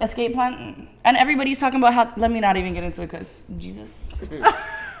 But Escape Plan, and everybody's talking about how. Let me not even get into it, cause Jesus.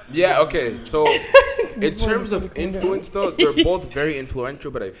 Yeah, okay. So, in terms of influence, though, they're both very influential,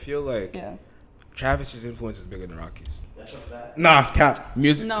 but I feel like Yeah. Travis's influence is bigger than Rocky's. Nah, cap.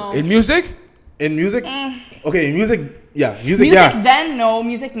 Music? No. In music? In music? Okay, in music, yeah. Music, Music yeah. then, no.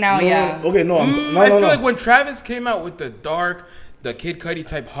 Music now, No, yeah. no, okay, no, I no, feel no. like when Travis came out with the dark, the Kid Cudi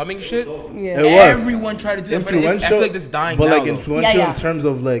type humming shit, Yeah. It was everyone tried to do that. But influential. I feel like this dying but now, like though. influential Yeah, yeah. in terms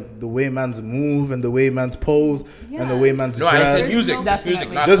of like the way man's move and the way man's pose and the way man's No, I dress. said music. no- Just music,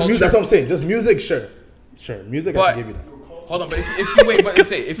 Definitely. not Just culture. music. That's what I'm saying. Just music, sure. Music, I But can give you that. hold on, but if you wait, but let's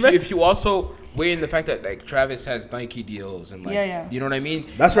say if you also weigh in the fact that like Travis has Nike deals and like Yeah. you know what I mean?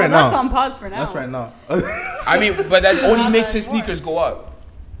 That's right That's now. on pause for now. That's right now. I mean, but that only Not makes his anymore. sneakers go up.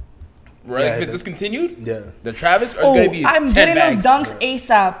 Right? Yeah, if it it's does. discontinued, Yeah. the Travis are Oh, gonna be I'm 10 getting bags. those dunks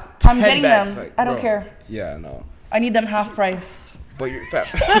ASAP. I'm 10 getting bags, them. like, I don't bro. care. Yeah, no. I need them half price. But you're fat.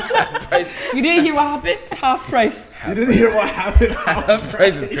 price, You didn't hear what happened? Half price. You didn't hear what happened.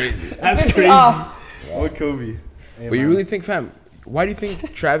 price is crazy. That's 50 crazy. off. What Kobe? Hey, But you man. really think, fam? Why do you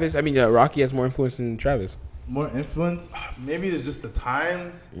think Travis? I mean, Rocky has more influence than Travis. More influence? Maybe it's just the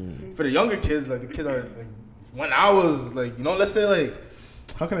times. For the younger kids, like the kids are like when I was like, you know, let's say like,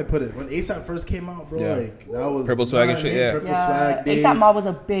 how can I put it? When ASAP first came out, bro, Yeah. like that was Purple you Swag know and what I shit, mean? yeah. Purple Yeah. Swag days. ASAP Mob was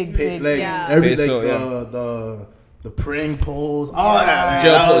a big, big. Like Yeah. every like Peso, the praying pose, all that. Like,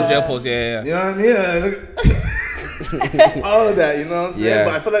 Jail that pose, was- jail pose, yeah. You know what I mean? Like, all of that, you know what I'm saying? Yeah.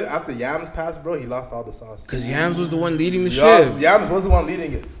 But I feel like after Yams passed, bro, he lost all the sauce. Because Yams was the one leading the Yams, shit. Yams was the one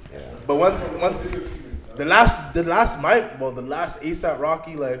leading it. But once the last ASAP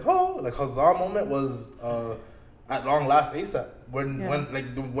Rocky like Huzzah moment was at long last ASAP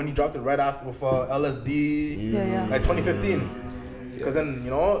when he dropped it right after with LSD Yeah. like 2015. Because then, you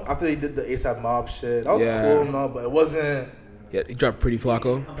know, after they did the ASAP Mob shit, that was Yeah. cool, no, but it wasn't Yeah, he dropped Pretty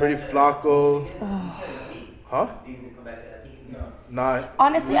Flacco. Pretty Flacco. Huh? Nah.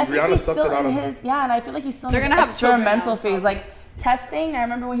 Honestly, I think Rihanna he's sucked still it out in of him. his and I feel like he's still in They're his gonna have children experimental now, phase. Like Testing, I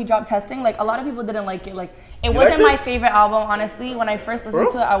remember when he dropped Testing. Like a lot of people didn't like it. Like it You wasn't liked my it? favorite album. Honestly, when I first listened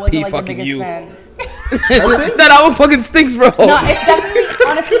Bro? to it, I wasn't P like the fucking biggest you. fan. That album fucking stinks, bro. No, it's definitely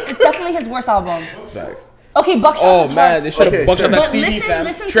honestly, it's definitely his worst album. Facts. Okay, Buckshot Oh is man, hard. they should have Okay, bucked sure. up that But CD, listen fam.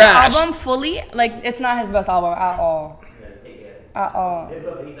 to the Trash. album fully. Like it's not his best album at all. At all.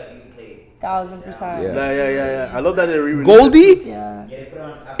 1000%. Yeah. Yeah. I love that they re-released Goldie Yeah.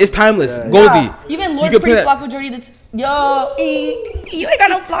 is timeless. Yeah. Goldie. Yeah. Even Lord You could Pretty play that- Flacco Jordy. That's you ain't got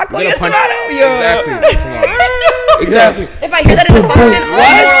no Flacco. You're Yes, gonna punch- man. Yo. Exactly. Come on. Exactly. If I hear that in the function, all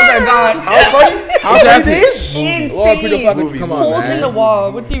morals are gone. How funny? How Exactly. funny days? Lord Pretty Insane. Flacco, come on, Holes man. in the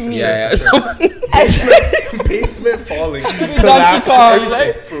wall. What do you mean? Yeah. Basement falling. Donkey Collapse. Kong, Everything.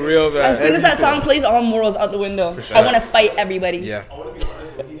 like, For real, man. as soon as that song plays, all morals out the window. sure. I want to fight everybody. Yeah. I want to be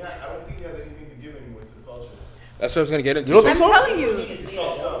honest, but I don't think he has anything to give anymore to the culture. That's what I was gonna get into. You don't So, think I'm so? telling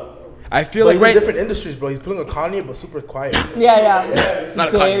you. I feel But like he's in right. different industries, bro. He's pulling a Kanye, but super quiet. Yeah. Not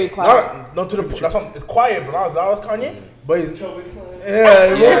a Very Kanye. quiet. Not to the that's what, it's quiet, but not as Kanye. But he's quiet.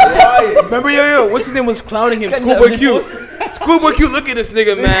 Remember, yo, what's his name was clowning him? Schoolboy Q. Schoolboy Q, look at this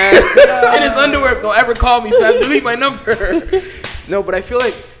nigga, man. In his underwear. Don't ever call me, fam. Delete my number. No, but I feel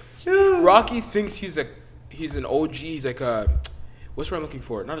like Rocky thinks he's an OG. He's like what's what I'm looking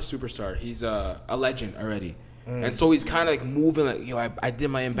for? Not a superstar. He's a legend already. And so he's kind of like moving like, yo, I did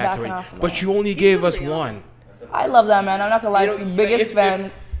my impact Backing already. off. But you only gave us from Rihanna. one. I love that man. I'm not gonna lie You to know, you. like, Biggest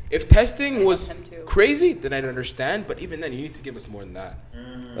fan. If testing was him too. crazy, then I'd understand. But even then, you need to give us more than that.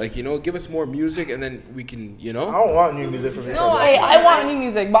 Like, you know, give us more music, and then we can, you I know. don't want new music from No, yourself. I want new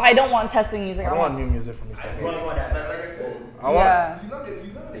music, but I don't want Testing music. I don't want new music from yourself. Like I said, I want. Yeah.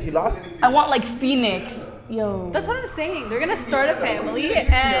 he's not He lost. I want like Phoenix. Yo. That's what I'm saying. They're gonna start a family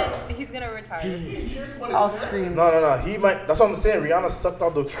and he's gonna retire. I'll scream. No. He might. That's what I'm saying. Rihanna sucked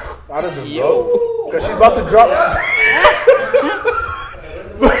out of him, bro. Because she's about to drop.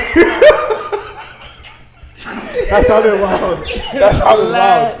 That sounded wild. That sounded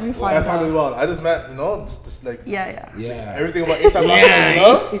Let me wild. find That sounded out. wild. I just meant, you know, just like Yeah. Yeah. everything about ASAP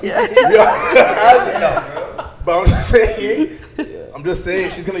Rocky, you know? But I'm just saying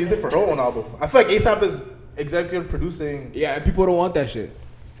she's gonna use it for her own album. I feel like ASAP is executive producing Yeah, and people don't want that shit.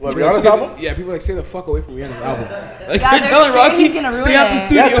 what People like, Rihanna's stay album. Yeah, people like stay the fuck away from Rihanna's album. Like Yeah, they're they're telling scared Rocky, he's gonna stay ruin out the it.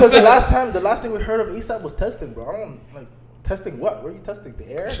 studio. Yeah, because the last thing we heard of ASAP was Testing, bro. I don't like. Testing what? Where are you testing?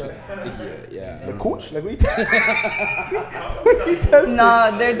 The air? Yeah. The cooch? Like, what are you testing? What are you testing?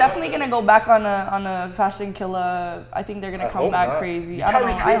 Nah, they're definitely gonna go back on a fashion killer. I think they're gonna I come hope back not. crazy. You I don't can't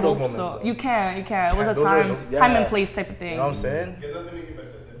know. I recreate those hope moments, so. though. You can. It was a Those are- time and place type of thing. You know what I'm saying? There's nothing to keep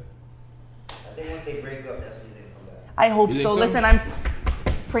us in there. I think once they break up, that's when they come back. I hope You so. think so? Listen, I'm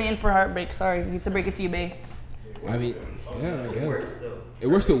praying for heartbreak. Sorry, I hate to break it to you, babe. I mean, yeah, I guess. Works still. It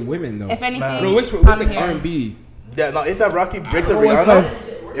works with women, though. If anything, Man. No, it works I'm like here. R&B. Yeah, no, ASAP Rocky breaks up I don't know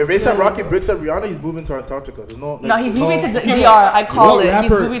Rihanna. If ASAP Rocky breaks up Rihanna, he's moving to Antarctica. There's no. No, he's moving to no- DR. I call What it.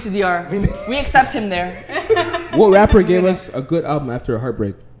 He's rapper- moving to DR. We accept him there. What rapper gave us a good album after a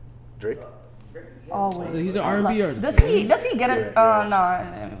heartbreak? Drake. Always. He's an R&B artist. Does he get it?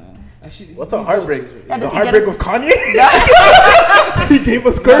 No. Actually, What's a heartbreak? Yeah, The does he heartbreak get with Kanye? He gave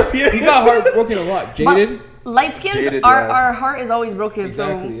a Scorpion. He got heartbroken a lot. Jaded. Light skins, Jaded, our yeah. our heart is always broken.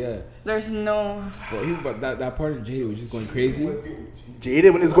 Exactly, So yeah. there's no. But that part in Jaded was just going crazy.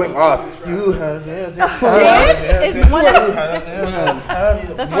 Jaded when it's going off. You have Is one of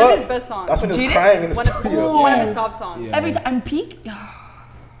that's one of his best songs. That's when he's Jaded? crying in the one of, studio. one of his top songs. Yeah. Every time I'm peak.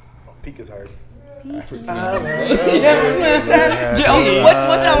 Peak is hard. What's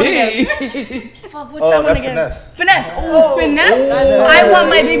that one again? Fuck, what's that Oh, one that's again? Finesse. Finesse. Oh, finesse. I want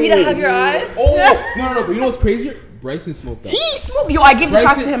my baby to have your eyes. Oh, no, but you know what's crazier? Bryson smoked that. He smoked. Yo, I gave the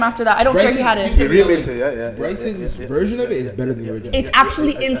track to Bryson- him after that. I don't care if he had you it. said He remixed it, yeah. Bryson's version of it is better than the original. It's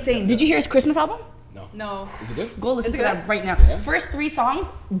actually insane. Did you hear his Christmas album? No. Is it good? Go listen Is to it that good? right now. Yeah. First 3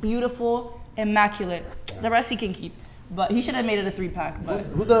 songs, beautiful, immaculate. The rest he can keep. But he should have made it a 3-pack. But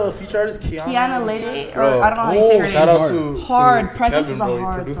Who's the feature artist? Kiana Lady, or Bro. I don't know how you say her Shout name. out to Hard. to Presence Kevin, is a bro.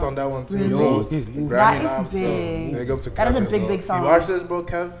 hard He produced song. on that one too, Really? bro. Yo, this guy's moving. Grammy That is noms, big. bro. Big up to That is a Kevin, big, bro. big song. You watch this, bro,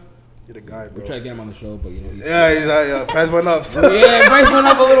 Kev? You're the guy, bro. We'll try to get him on the show, but you know he's... Yeah, he's yeah. Price went up. Yeah, price went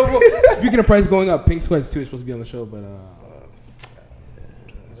up a little bit. Speaking of price going up, Pink Sweats too is supposed to be on the show, but Wait,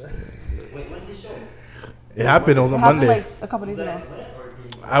 when's this show? It happened. It was It on happened Monday. like a couple days ago.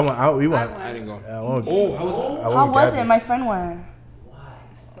 I went out. We went. I didn't go. Yeah, I went. Oh, how was it? I went How with was Gabby. it? My friend went.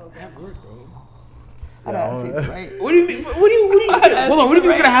 So I have work, bro. I gotta say it's right. What do you mean? What do you hold on, what do you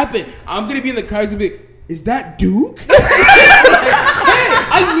think's gonna happen? I'm gonna be in the car, it's gonna be, is that Duke? Hey,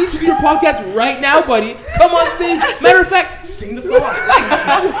 I need to do your podcast right now, buddy. Come on stage. Matter of fact, sing the song.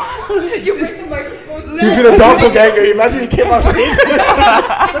 Like, you bring the microphone You been a doppelganger. Imagine he came on stage. and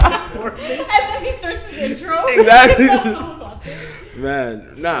then he starts his intro. Exactly.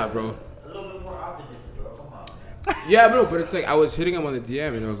 Man, nah, bro. A little bit more optimism, bro. Come on, man. Yeah, bro, but it's like I was hitting him on the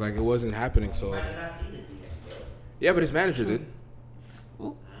DM and it was like it wasn't happening. So I was Might like, not see the DM, bro. yeah, but his manager did.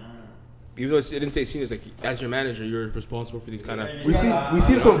 Even though it didn't say seniors, like as your manager, you're responsible for these kind of. we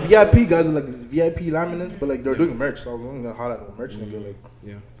seen some VIP guys with like this VIP laminates, but like they're doing merch. So I was gonna holler at the merch nigga. Like,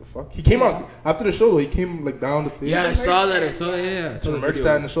 Yeah. the fuck? He came out after the show though. He came like down the stage. Yeah, I saw that. I saw that. Yeah, I saw To the merch video.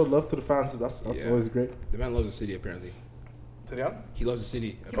 stand and showed love to the fans. So that's Yeah. always great. The man loves the city, apparently. To the end? He loves the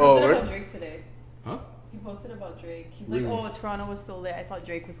city. He Oh, posted really? about Drake today. Huh? He posted about Drake. He's Really? like, oh, Toronto was so lit. I thought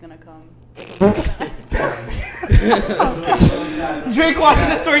Drake was gonna come. Drake watching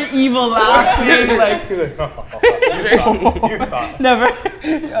the story, evil laughing, like never.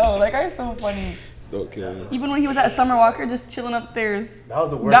 Yo, that guy's so funny. Don't kill me. Even when he was at Summer Walker, just chilling upstairs. That was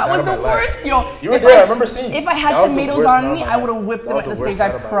the worst. That night was of the my life. worst. Yo, You were if there. I remember seeing. If I had That was the tomatoes worst night on of me, my I life. would have whipped That them was at the the worst stage. I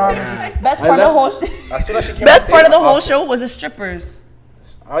night of my promise life. you. Best I part of the whole. left- As soon as she came Best on part of stage, the whole off. show was the strippers.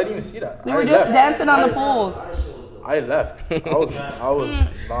 I didn't even see that. They I were just left. dancing on the poles. I left. I was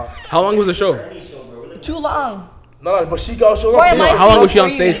not. How long was the show? Too long. No, but she got show on Why stage. am I How long was she on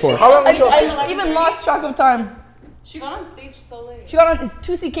so stage for? How long was she on stage? I even lost track of time. She got on stage so late. She got on.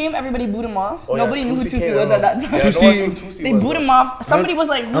 Tusi came. Everybody booed him off. Oh, yeah, Nobody knew who Tusi Tusi came, was at that time. Yeah, Tusi- no one knew Tusi They was, booed though. him off. Somebody was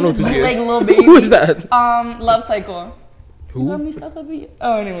like, I don't "Who's know this who Tusi bootleg is. little baby?" Who is that? Love Cycle. Who? Got me stuck up here.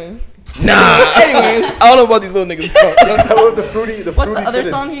 Oh, anyway. Nah. Anyways, I don't know about these little niggas. That was the fruity what's the other fitteds.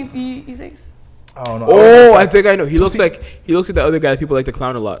 song he sings? I don't know. Oh, I think I know. He looks like the other guy that people like to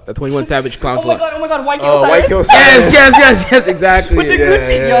clown a lot. That 21 Savage clowns Oh a my lot. god! White Kill Oh, White Cyrus. Kill Yes, exactly. With the yeah.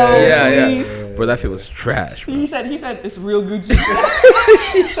 Gucci, yo. Yeah. please. Bro, that fit was trash, bro. He said it's real Gucci.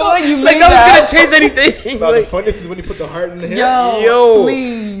 So like you Like, made that that. was gonna change anything. No, the Like, funniest is when you put the heart in the hair. Yo.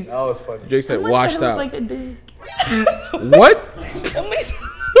 please. That was funny. Jake said, Someone washed said it out. looked like a dick. What? Somebody said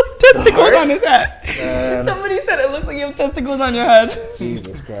testicles on his head. Somebody said it looks like you have testicles on your head.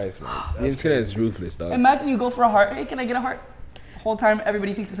 Jesus Christ, man. The internet is ruthless, dog. Imagine you go for a heart. Hey, can I get a heart? Whole time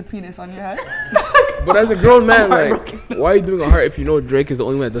everybody thinks it's a penis on your head. But as a grown man, like, heartbroken. why are you doing a heart if you know Drake is the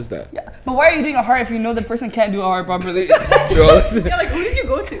only one that does that? Yeah, but why are you doing a heart if you know the person can't do a heart properly? Bro, listen. Yeah, like, who did you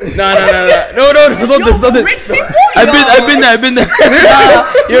go to? No, don't this. Rich people? I've been there.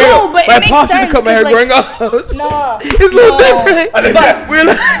 No, but my it makes pops used to sense. cut my hair 'cause, like, growing up. Nah, It's a little different.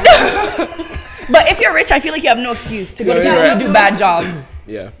 but if you're rich, I feel like you have no excuse to go to Yeah, people you're who do bad jobs.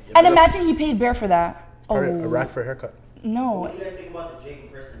 Yeah. And imagine he paid Bear for that. A Oh rack for a haircut. no. What do you guys think about the Drake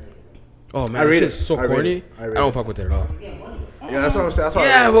impersonator? Oh man, I read it's it. so I read corny. it. I I read don't it. fuck with it at all. He's getting money. Yeah, that's what I'm saying. That's what I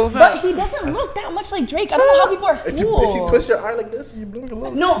Yeah, read. But he doesn't look that much like Drake. I don't know how people are If fooled. you twist your eye like this, you blink a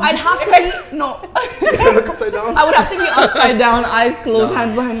little. No, I'd have to be no. If you look upside down. I would have to be upside down, eyes closed,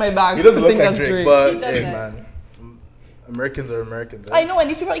 hands behind my back. He doesn't to look think like that's Drake, but He hey, doesn't. man, Americans are Americans. I know, and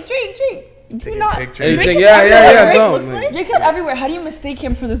these people are like Drake. Do Taking not. pictures. And Drake he's is saying, yeah, everywhere. yeah, Drake don't. looks Like, like- Drake is everywhere. How do you mistake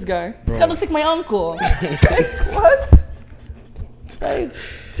him for this guy? This guy Bro. looks like my uncle. Like, what? Hey,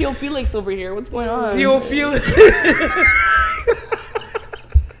 Tio Felix over here. What's going on?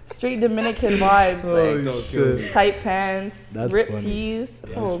 Straight Dominican vibes, like Don't kill me. tight pants, That's ripped funny. tees.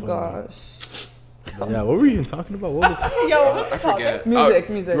 That's Oh funny. gosh. Yeah, what were you even talking about? What was the topic? Yo, what was the I topic? forget. Music,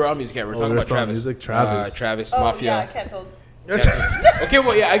 Oh, music. We're on music. Yeah, we're Oh, talking we're about still on Travis. music? Travis. Travis, Oh yeah, Mafia. cancelled. Okay,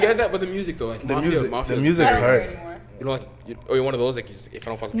 well, yeah, I get that, but the music though, like The Mafia, music- Mafia. the I music's don't hear hard. it anymore. You know, like, you're one of those like, if I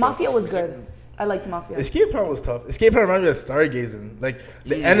don't fuck with Mafia Travis, was music. good. I liked Mafia. Escape Plan was tough. Escape Plan reminded me of Stargazing. Like,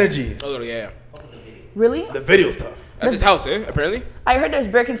 the energy. Oh, yeah. Really? The video stuff. That's his house, eh? Apparently. I heard there's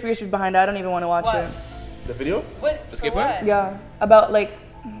bare conspiracies behind it. I don't even want to watch What? it. The video? What? Escape for plan? what? Yeah, about like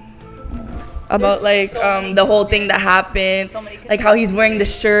There's so many the whole thing that happened, So many like how he's wearing the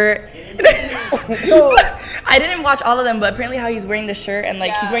shirt. I didn't watch all of them, but apparently how he's wearing the shirt and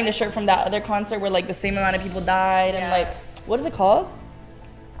like he's Yeah. wearing the shirt from that other concert where like the same amount of people died and Yeah. like what is it called?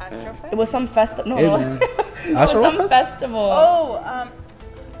 Astrofest? It was some festival. No, Hey, no. man. It was some Astrofest? festival. Oh,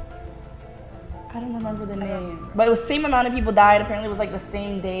 I don't remember the name, but it was same amount of people died. Apparently, it was like the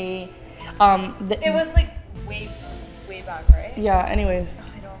same day. it was like way back, right? Yeah. Anyways,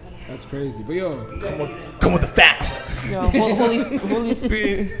 I don't remember. That's crazy. But yo, Come with the facts. yo, Holy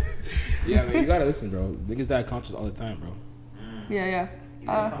Spirit. yeah, man, you gotta listen, bro. Niggas die conscious all the time, bro. Yeah, yeah. He's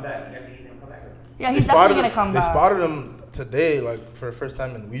gonna come back. You guys think he's gonna come back? Yeah, he's definitely gonna come They back. spotted him today, like, for the first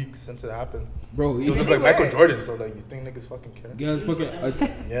time in weeks since it happened. Bro, He he's was like Michael Jordan, so, like, you think niggas fucking care? Guys, fucking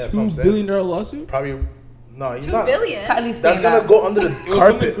Yeah, that's what I'm $2 saying. billion lawsuit. Probably, no, he's 2 not. billion? At least That's pay gonna that. go under the It was something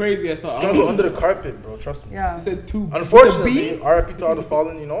carpet. crazy I saw. It's gonna go under the carpet, bro. Trust me. Yeah. He said $2 Unfortunately, RIP to all the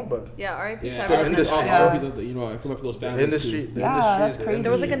fallen, you know, but Yeah, R.I.P. Yeah, the industry, yeah. You know, I feel for those the families. industry, too. the Yeah, industry, that's the crazy.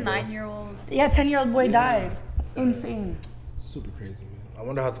 There was like a industry, bro. 9-year-old. Yeah, 10-year-old boy died. That's insane. Super crazy, man. I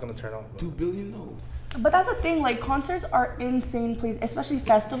wonder how it's gonna turn out. Bro. $2 billion, no. But that's the thing, like concerts are insane places, especially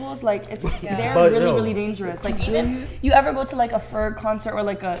festivals. Like they're But, really, yo, really dangerous. Like even you ever go to like a Ferg concert or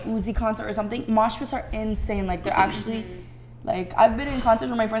like a Uzi concert or something, mosh pits are insane. Like they're actually, like I've been in concerts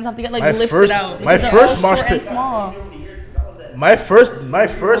where my friends have to get like My lifted first- out. my because they're first all mosh short and pit- small. My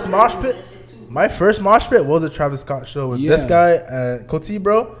first mosh pit. My first mosh pit was a Travis Scott show with this Yeah. guy and Coty,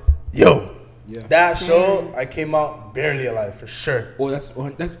 bro. Yo, Yeah. that show I came out barely alive for sure. Well, that's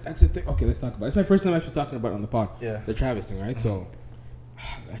the thing. Okay, let's talk about it. It's my first time actually talking about it on the pod. Yeah. The Travis thing, right? So,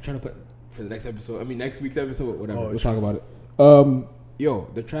 I try to put for the next episode. I mean, next week's episode, whatever. Oh, we'll sure. talk about it. Yo,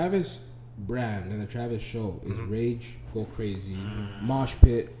 the Travis brand and the Travis show is rage, go crazy, mosh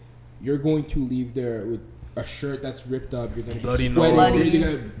pit. You're going to leave there with a shirt that's ripped up. You're gonna be Bloody sweating. nose.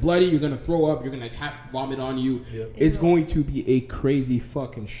 You're gonna bloody. You're gonna throw up. You're gonna have vomit on you. Yep. It's going to be a crazy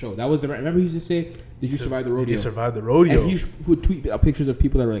fucking show. That was the remember he used to say, "Did you survive the rodeo?" He survived the rodeo. And he would tweet out pictures of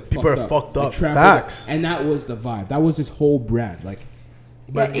people that are like People fucked are up. fucked like up. trampled. Facts. And that was the vibe. That was his whole brand. Like,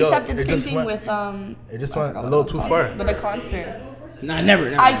 But, Yeah, yo, ASAP did the it same just thing went- with It just I went forgot a what little it was too called. far. But the concert, nah, never.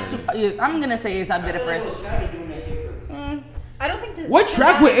 I'm gonna say ASAP did it first. I don't think. What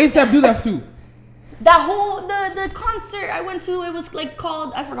track would ASAP do that to? That whole the concert I went to, it was like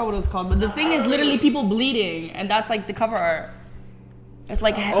called, I forgot what it was called, but the thing is literally people bleeding, and that's like the cover art. It's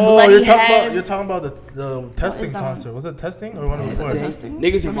like Oh, bloody you're talking about the testing that one? concert. Was it testing or one before? Testing?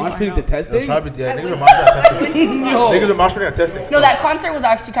 Niggas are Let me mosh find pitting to out. testing. That's probably yeah. Niggas are mosh pitting at testing. Niggas are mosh pitting at testing. No, that concert was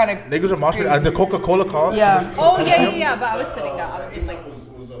actually kind of. Niggas are mosh pitting at the Coca-Cola cause. Yeah. Oh yeah. But I was sitting down. I was just like. was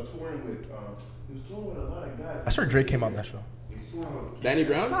touring with, he was touring with a lot of guys. I swear Drake came out that show. He's touring with Danny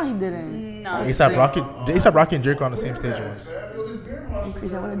Brown. No, he didn't. No. ASAP Rocky and Drake were on the same stage once. Fab. Yo, this beer monster.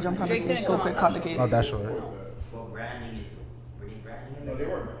 Crazy, I want to jump on the Drake stage didn't so come quick, on caught the that case. Not that show, right? What branding it though? Were they branding it? No, they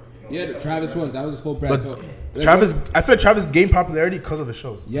weren't. Yeah, the Travis was. That was his whole brand. But So, Travis, I feel like Travis gained popularity because of his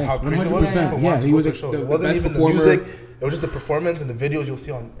shows. Yes, How crazy it was. 100%. People Yeah, wanted to he go was to like his shows. the It wasn't best even performer. the music. It was just the performance and the videos you'll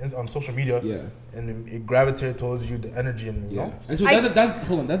see on social media. Yeah. And it gravitated towards you, the energy, and you know. And so that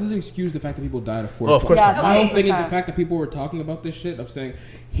doesn't excuse the fact that people died, of course. Oh, of course Yeah, not. My whole thing is the 100%. fact that people were talking about this shit of saying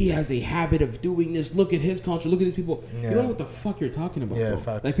he has a habit of doing this. Look at his culture. Look at these people. Yeah. You don't know what the fuck you're talking about. Yeah, bro.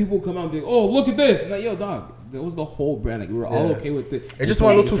 facts. Like people come out and be like, "Oh, look at this." And like, yo, dog, that was the whole brand. Like we were all Yeah. okay with it. It just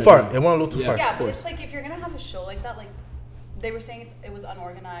went a little too far. It went a little too Yeah. far. Yeah, Of but course. it's like if you're gonna have a show like that, like they were saying it was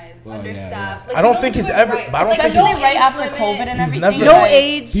unorganized, Oh, yeah, understaffed. yeah. Like, I don't you think do he's it ever- right. but I don't Like, think no he's- Especially right age after limit. COVID and He's everything. never- No like,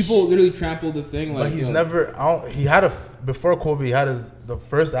 age. People literally trampled the thing. Like, But he's yo, never. He had before COVID. He had the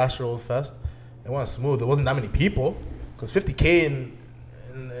first Astro Fest. It went smooth. There wasn't that many people because 50K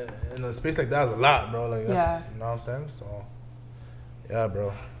in a space like that is a lot, bro. Like that's, you know what I'm saying. So yeah,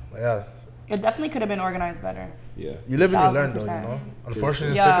 bro. Yeah, It definitely could have been organized better. Yeah. you live and you learn, though. 1000%. You know,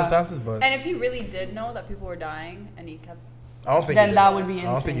 unfortunate Yeah. circumstances, but And if he really did know that people were dying and he kept, I don't think Then he did. that would be I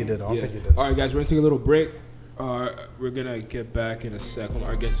don't think he insane. did. I don't Yeah. think he did. All right, guys, we're gonna take a little break. We're gonna get back in a sec. Hold on,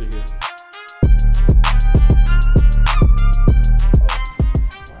 our guests are here.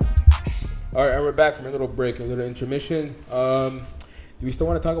 All right, and we're back from a little break, a little intermission. Do we still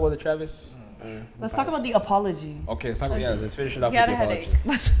want to talk about the Travis? Let's talk about the apology. Okay, let's finish it off he with had the a apology.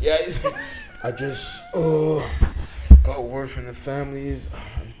 headache. Yeah, I just got word from the families.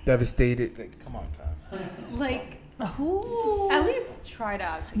 I'm devastated. Like, come on, fam. Like, Who? at least try to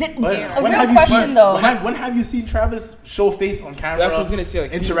act. A But real when have you question seen? though. When have you seen Travis show face on camera? That's what I was gonna say,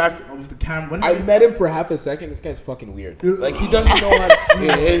 like, interact with the camera. When I have you- met him for half a second. This guy's fucking weird. Like, he doesn't know how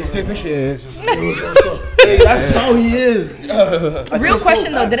to take pictures. Hey, that's how he is. I Real feel so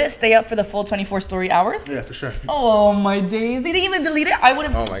question though, bad. did it stay up for the full 24 story hours? Yeah, for sure. Oh my days. They didn't even delete it. I would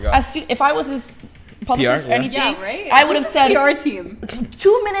have, Oh my God. if I was his publicist PR, or yeah. anything, Yeah, right? I would have said, PR team.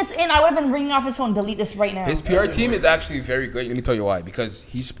 2 minutes in, I would have been ringing off his phone, delete this right now. His PR team is actually very good. Let me tell you why. Because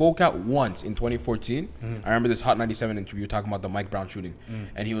he spoke out once in 2014. I remember this Hot 97 interview talking about the Mike Brown shooting.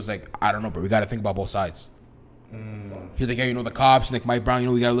 And he was like, I don't know, but we got to think about both sides. He was like, yeah, you know, the cops, like Mike Brown, you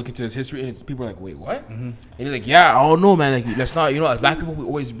know, we got to look into his history. And people are like, wait, what? And he's like, yeah, I don't know, man. Like, let's not, you know, as black people,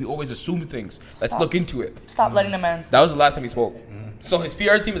 we always assume things. Let's look into it. Stop letting the man That was the last time he spoke. So his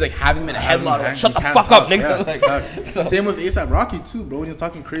PR team is like having him in a headlock. Like, shut You the can't fuck up, talk. nigga. Yeah, Like, facts. so- Same with ASAP Rocky too, bro. When you're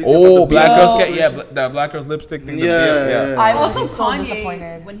talking crazy. Oh, about the Black beat. Girls, Oh, yeah, the Black Girls lipstick thing. the Yeah, beat, yeah. I Also, was so Kanye,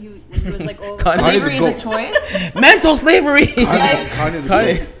 disappointed. when he was like, oh, Kanye- Slavery is a goat. choice. Mental slavery. Kanye's Kanye.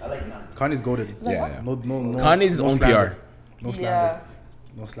 goated. I like none. Kanye's goaded. Yeah. No. Kanye's his no own slander. PR. No slander. Yeah.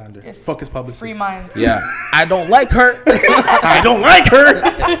 No slander. Just Fuck his publicist. Free minds. Yeah, I don't like her. I don't like her.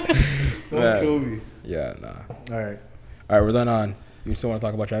 Don't Yeah. kill me. Yeah, nah. All right. All right, we're done on. You still want to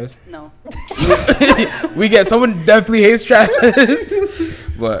talk about Travis? no. We get someone definitely hates Travis,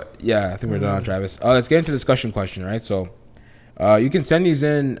 but yeah, I think we're done on Travis. Let's get into the discussion question, right? So, you can send these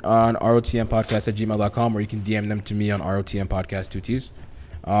in on rotmpodcast@gmail.com, or you can DM them to me on rotmpodcast 2 T's.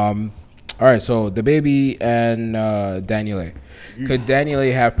 All right, so the baby and Daniele. Could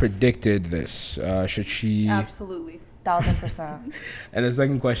Daniele have predicted this? Should she? Absolutely. 1000%. And the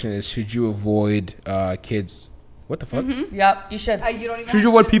second question is, should you avoid kids? What the fuck? Yep, you should. You don't even Should you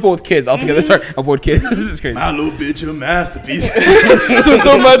avoid people with kids altogether? Sorry, avoid kids. This is crazy. My little bitch, a masterpiece.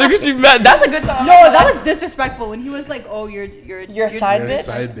 so mad because she mad. That's a good time. No, that was disrespectful when he was like, "Oh, you're Your side You're a bitch.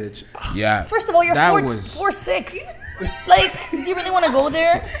 side bitch. Yeah. First of all, you're That 4'6". Like, do you really want to go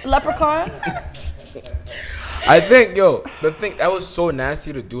there, leprechaun? I think, the thing that was so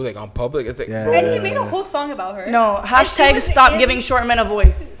nasty to do, like on public. It's like, Yeah. bro, And he made a whole song about her. No. And she Hashtag was stop in- giving short men a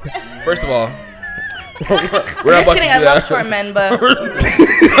voice. first of all, we're Just not about kidding. to I do love that. short men, but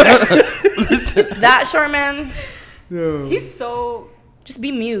that short man, He's so. just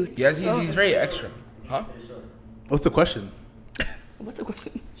be mute. Yes, he's very extra. Huh? What's the question? What's the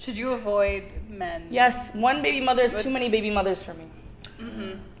question? Should you avoid men? Yes, one baby mother is too many baby mothers for me.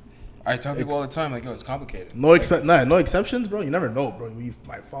 I tell people all the time, like, yo, it's complicated. No exceptions, bro. You never know, bro. You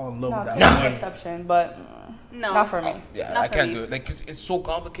might fall in love No, with there's that an one. exception, but No. not for me. Yeah, Not I for can't me. do it. Like, 'cause it's so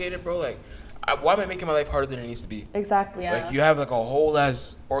complicated, bro. Like, why am I making my life harder than it needs to be? Exactly. Yeah. Like, you have like a whole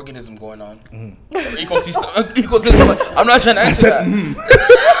ass organism going on, Or ecosystem. I'm not trying to answer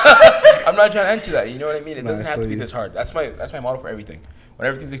that. I'm not trying to answer that. You know what I mean? It Nah, doesn't I have to feel be you. this hard. That's my model for everything. When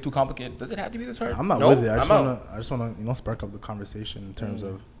everything's like too complicated, does it have to be this hard? I'm not No, with it. I I'm out. just wanna spark up the conversation in terms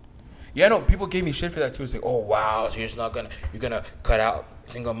of. Yeah, no, people gave me shit for that too. It's like, oh wow, so you're gonna cut out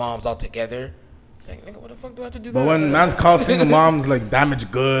single moms altogether. It's like, nigga, what the fuck do I have to do But that? when man's call single moms like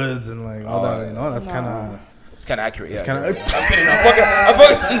damaged goods and like all Oh, that, yeah. you know, that's No. kind of. it's kind of accurate. Yeah, It's kinda- you're right. I'm kidding.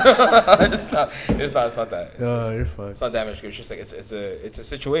 I'm fucking. It's not that. You're It's fucked. not damage. It's just like it's a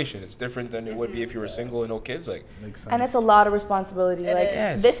situation. It's different than it would be if you were single and no kids. Like, Makes sense. And it's a lot of responsibility. It Like, is.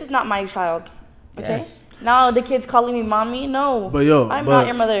 Yes. this is not my child. Okay. Yes. Now the kid's calling me mommy. No. But yo, I'm not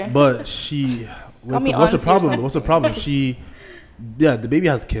your mother. But she, what's me the auntie or problem? something. What's the problem? The baby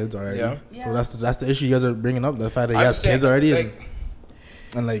has kids already. Yeah. So that's the issue you guys are bringing up. The fact that he I'm has saying, kids already, like-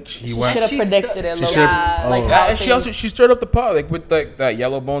 and like he She went. should have She predicted it. stu- Low she key. should've- Like oh. how And she things- also stirred up the pot like with like that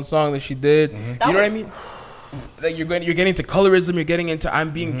Yellow Bone song that she did. Mm-hmm. You know what I was- mean? Like you're getting into colorism. You're getting into I'm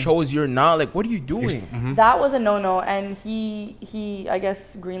Mm-hmm. being chose. You're not. Like what are you doing? That was a no-no, and he I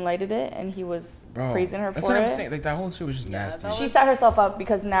guess green lighted it, and he was Bro, praising her that's for what I'm it. saying. Like that whole shit was just Yeah, nasty. that She set herself up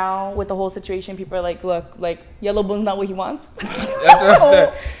because now with the whole situation, people are like, look, like Yellowbone's not what he wants. That's what I'm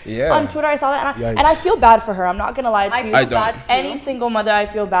saying. Yeah. On Twitter, I saw that, and I Yikes. feel bad for her. I'm not gonna lie to I you. feel I don't. bad too. Any single mother, I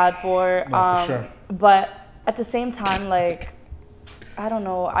feel bad for. No, for sure. But at the same time, like, I don't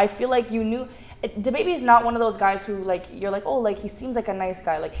know. I feel like you knew. DaBaby is not one of those guys who like you're like, oh, like he seems like a nice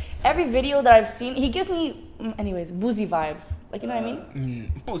guy. Like every video that I've seen, he gives me, anyways, boozy vibes. Like you know what I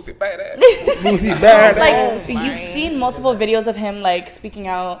mean? Pussy badass. Lucy bad. Like my. you've seen multiple videos of him like speaking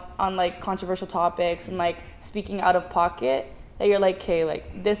out on like controversial topics and like speaking out of pocket. That you're like, okay,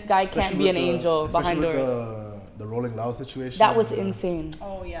 like this guy can't be an angel behind doors. The Rolling Loud situation. That was the- insane.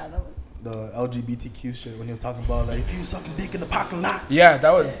 Oh yeah, that was. The LGBTQ shit when he was talking about like if you sucking dick in the parking lot. Yeah,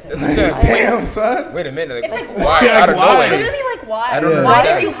 that was. It's like, Damn, son. wait a minute. Like, It's like, why? Yeah, Out of why? nowhere. Literally, like why? I don't Yeah. Why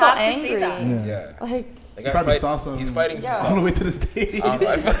understand. are you so have to say angry? that? Yeah. Like The You guy probably fight- saw some. He's fighting. Yeah. On the way to the stage. I don't know.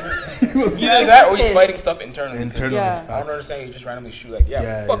 I feel- He was Either that or he's Pissed. fighting stuff internally. Internally. Yeah. I don't understand. You just randomly shoot like,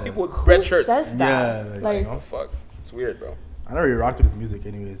 Yeah, fuck yeah. people with who red shirts. says that? Yeah, Like, you know? Oh, fuck. It's weird, bro. I never really rocked with his music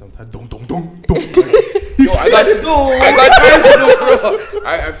anyway. Sometimes dum dum dum dum. Yo, I got tired of it,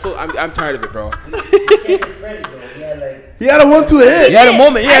 bro. I'm tired of it, bro. Can't spread it though. Yeah, like He had a 1-2 hit. You had a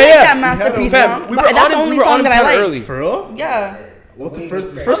moment, I like yeah. that masterpiece Fam, song. we but were that's on the him- only we were on song him that I kinda like. early. For real? Yeah. What's the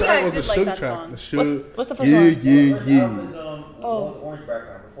first? The Oh, first yeah, I album was the did like Suge that track. song. The Suge. What's the first Yeah, one? first yeah. album was with orange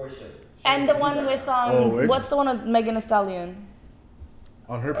background before shit. And the one with Oh, word? what's the one with Megan Thee Stallion?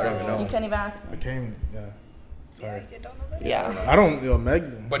 On her I don't even part. know. You can't even ask I me. can't even. Yeah. Sorry. Yeah. I don't.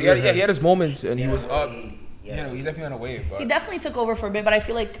 Meg. But he had his moments, and he was up. Yeah. Yeah, he definitely on a wave. But He definitely took over for a bit, but I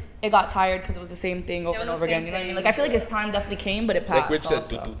feel like it got tired because it was the same thing over was and the over again. same You know what I mean? thing. Like I feel like his time definitely came, but it passed. like Rich said,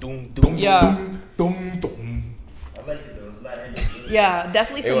 also. doom, doom. Yeah. Dum dum. I liked it though. It was a lot of energy. Yeah,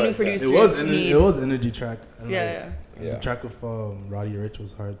 definitely some was, new yeah. producers. It was energy track. And Yeah, like, yeah. and Yeah. The track with Roddy Rich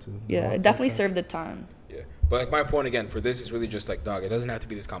was hard too. Yeah, The it definitely soundtrack. served the time. Yeah, but like my point again for this is really just like, dog, it doesn't have to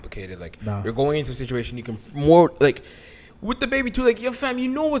be this complicated. Like Nah. you're going into a situation you can more like with the baby too. Like yo, fam, you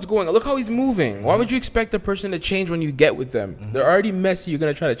know what's going on. Look how he's moving. Why would you expect the person to change when you get with them? They're already messy. You're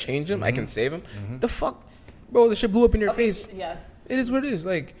gonna try to change them. I can save them. The fuck, bro. The shit blew up in your face. Yeah. It is what it is.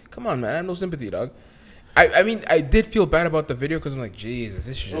 Like, come on, man. I have no sympathy, dog. I mean, I did feel bad about the video because I'm like, Jesus,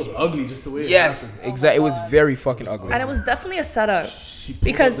 this is It was just. ugly just the way. Yes, It happened. exactly. It was very fucking ugly. And it was definitely a setup. She pulled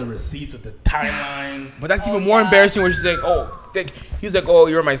Because- up the receipts with the timeline. But that's even more embarrassing when she's like, oh, he was like, oh,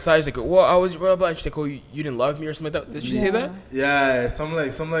 you're my side. She's like, well, I was, blah, blah. And she's like, oh, you didn't love me or something like that. Did she say that? Yeah, some like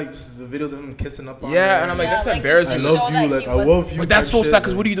just the videos of him kissing up on Yeah, her. and I'm like, Yeah, that's like, embarrassing. I just though. love show you, that like he I was- love you. But that's type so shit, sad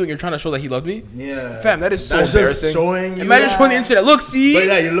because like- what are you doing? You're trying to show that he loved me? Yeah, Fam, that is so That's embarrassing. Just showing you. Imagine showing the internet. Look, see? But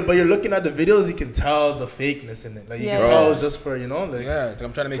yeah, but you're looking at the videos, you can tell the fakeness in it. Like you Yeah. can tell Bro. it's just for like Yeah, it's like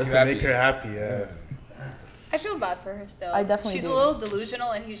I'm trying to make just you to happy. make her happy. Yeah. I feel bad for her still. I definitely She's do. a little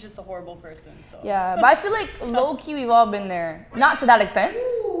delusional, and he's just a horrible person. So Yeah, but I feel like low key we've all been there. Not to that extent,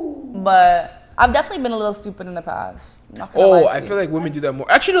 but I've definitely been a little stupid in the past. Not gonna lie Oh, to I you. feel like women do that more.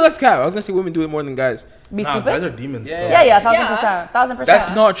 Actually, no, that's cap. I was gonna say women do it more than guys. Be Nah, stupid. guys are demons. Yeah. Still. Yeah, 1000%.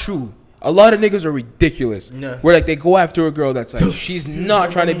 That's not true. A lot of niggas are ridiculous. Yeah. Where like they go after a girl that's like she's not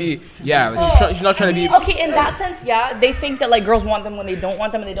trying to be. Yeah, like, she's not trying to be. Okay, in that sense, yeah, they think that like girls want them when they don't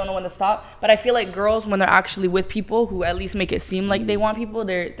want them and they don't know when to stop. But I feel like girls, when they're actually with people who at least make it seem like they want people,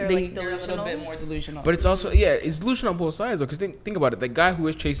 they're like, a little delusional. bit more delusional. But it's also it's delusion on both sides though. Because think about it. The guy who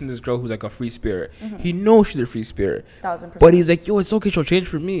is chasing this girl who's like a free spirit, he knows she's a free spirit, 1000%. but he's like, yo, it's okay, she'll change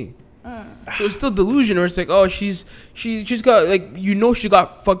for me. So it's still delusion, or it's like, oh, she's got like she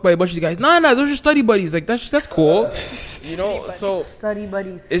got fucked by a bunch of guys. Nah, those are study buddies. Like that's cool, you know. So Study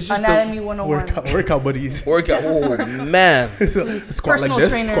buddies. It's just Anatomy 101. Workout buddies. workout. Oh man, Squat like Personal this.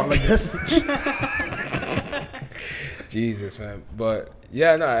 trainer. Squat like this. Jesus, man. But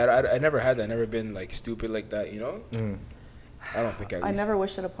yeah, no, I never had that. I never been like stupid like that. You know. I don't think at least. I never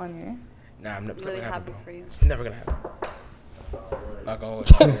wished it upon you. Nah, I'm never really gonna happen, happy bro. for you. It's never gonna happen. Knock on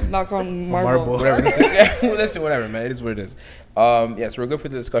wood. Knock on Marble. Whatever. Listen, whatever, man. It is what it is. So we're good for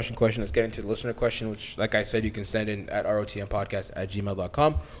the discussion question. Let's get into the listener question, which, like I said, you can send in at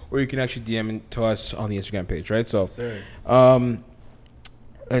rotmpodcast@gmail.com, or you can actually DM it to us on the Instagram page, right? So, Sir.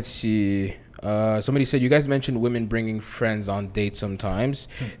 let's see. Somebody said you guys mentioned women bringing friends on dates sometimes.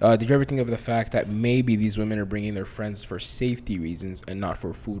 Did you ever think of the fact that maybe these women are bringing their friends for safety reasons and not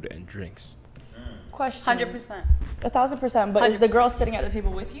for food and drinks? Question. 100%. 1,000%. But is the 100%. girl sitting at the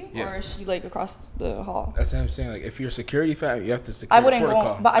table with you, Yeah. or is she like across the hall? That's what I'm saying. Like, if you're a security fan, you have to secure I wouldn't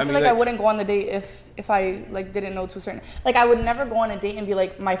protocol. go, but I feel mean, like I wouldn't go on the date if I like didn't know to a certain. Like I would never go on a date and be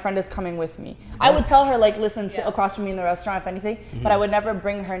like, my friend is coming with me. I would tell her like, listen, sit Yeah. across from me in the restaurant if anything. Mm-hmm. But I would never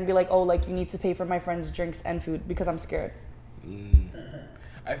bring her and be like, oh, like you need to pay for my friend's drinks and food because I'm scared.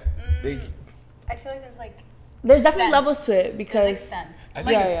 I think, I feel like there's like There's definitely sense. levels to it there's like because sense. I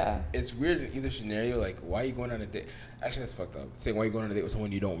think Yeah, it's weird in either scenario. Like, why are you going on a date? Actually, that's fucked up. Saying why you going on a date with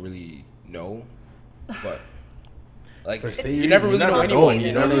someone you don't really know, but like you never really know anyone.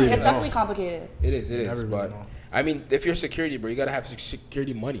 You know what I mean? it's definitely complicated. It is, never really but know. I mean, if you're security, bro, you gotta have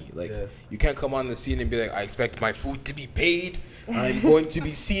security money. Like, Yeah. you can't come on the scene and be like, I expect my food to be paid. I'm going to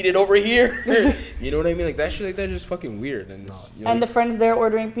be seated over here. You know what I mean? Like that shit, like that, is just fucking weird. And it's, you know, And the friends there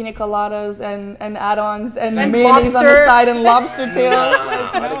ordering pina coladas and add-ons and And mayonnaise on the lobster. side and lobster tails. Nah,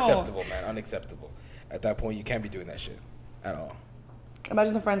 Like, no. unacceptable, man, unacceptable. At that point, you can't be doing that shit at all.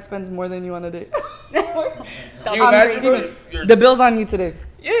 Imagine the friend spends more than you on a date. Can you I'm imagine, bro? screaming. The bill's on you today.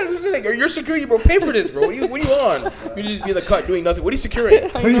 Yeah, that's what I'm saying. Like, you're security, bro. Pay for this, bro. What are you on? You just be in the cut doing nothing. What are you securing?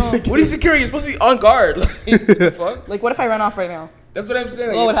 I know. What are you securing? You're supposed to be on guard. Like, the fuck? Like, what if I run off right now? That's what I'm saying.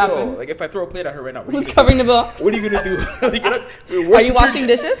 Like, What would yo, happen? Like, if I throw a plate at her right now, Who's covering the bill? what are you gonna do? Like, Are you washing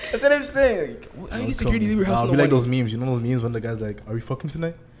dishes? That's what I'm saying. Like, I need security to leave your house. I'll with be no like money. those memes. You know those memes when the guy's like, "Are we fucking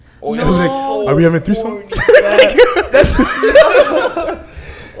tonight?" Oh yeah. It's like, so are we having a threesome? corny.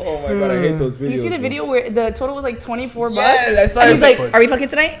 Oh my god, I hate those videos. You see the bro. video where the total was like 24 bucks? Yes, I saw And it. he's like, are we fucking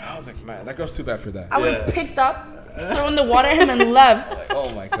tonight? I was like, man, that girl's too bad for that. I would have picked up, thrown the water at him, and left. Like,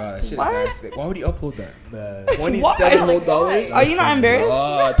 oh my god, that shit What? is nasty. Why would he upload that? Nah. $27 whole Like, dollars. Are you not embarrassed?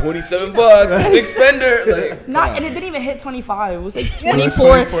 $27. Big spender. Like, Not, come and on. it didn't even hit 25. It was like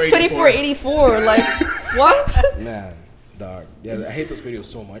 24.84. Like, what? Man, dog. Yeah, I hate those videos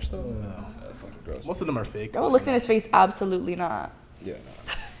so much though. Fucking gross. Most of them are fake. I looked in his face, absolutely not. Yeah, no.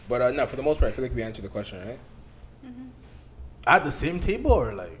 But no, for the most part, I feel like we answered the question, right? At the same table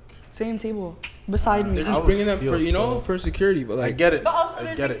or like? Same table, beside me. They're just would bringing them feel for so- for security, but I like, get it. But also I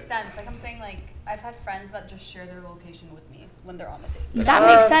there's get it. extents. Like I'm saying, like I've had friends that just share their location with me when they're on the date. That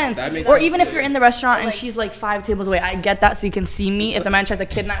makes sense. that makes Or sense, even if yeah. you're in the restaurant and Like- she's like 5 tables away, I get that, so you can see me. If the man tries to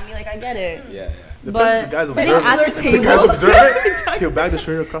kidnap me, like I get it. yeah, yeah. Depends But if the guy's sitting observant. at the If the guy's table, observant, he'll bag the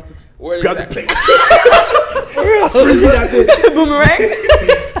shirt across the Where grab the exactly? plate. boomerang.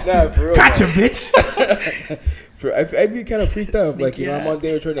 Nah, for real. Gotcha, man. bitch. I'd be kind of freaked out. If, like, you know, I'm on Sneaky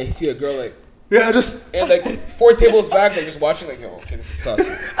day return and I see a girl like, Yeah, just and like 4 tables back, like just watching, like, yo, okay, this is sus.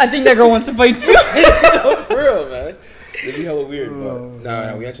 I think that girl wants to fight you. No, for real, man. It'd be hella weird, but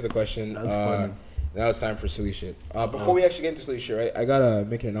no, we answered the question. That's funny. Now it's time for silly shit. Before we actually get into silly shit, right? I gotta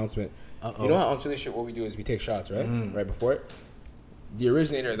make an announcement. You know how on silly shit, what we do is we take shots, right? Right before it. The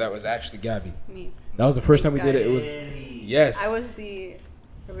originator of that was actually Gabby. Me. That was the first time we did it. It Guys. was yes. I was the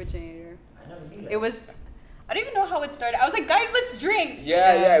originator. It was. I don't even know how it started. I was like, guys, let's drink.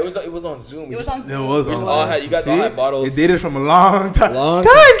 Yeah. It was on Zoom. We It was just- on. it Zoom. was. We just on all there. had- you guys all had bottles. It dated from a long time. Long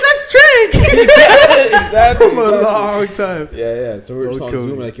Guys, let's drink. exactly. From a long time. Yeah. So we were just on Okay.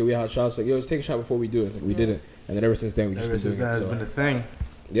 Zoom, like, yo, we had shots. Like, yo, let's take a shot before we do it. Like, we did it, and then ever since then we just Ever been since doing that it. has So been a thing.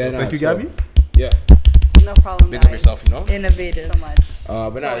 yeah, no, Thank you, so- Gabby. Yeah, No problem, big guys. up yourself, you know. Innovative. So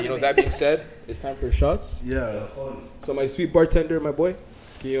much. But now, you know, that being said, it's time for shots. Yeah. So my sweet bartender, my boy,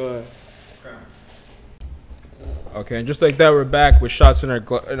 can you? Okay, and just like that, we're back with shots in our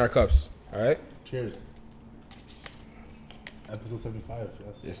cups. All right. Cheers. Episode 75.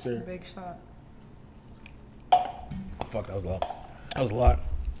 Yes. Yes, sir. Big shot. Oh, fuck, that was a lot. That was a lot.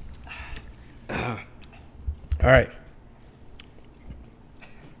 All right.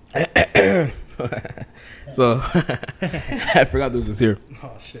 So I forgot this was here.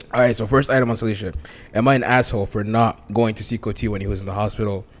 Oh shit. All right, so first item on Salisha. Am I an asshole for not going to see Coty when he was in the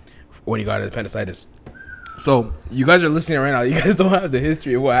hospital when he got appendicitis? So you guys are listening right now. You guys don't have the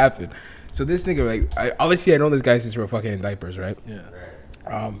history of what happened. So this nigga, like, I know this guy since we were fucking in diapers, right?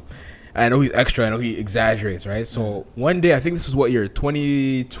 Yeah. I know he's extra. I know he exaggerates, right? So one day, I think this was what year?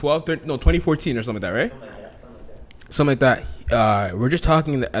 2012? 2014 or something like that, right? Something like that. We're just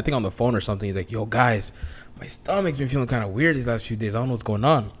talking, I think, on the phone or something. He's like, yo, guys, my stomach's been feeling kind of weird these last few days. I don't know what's going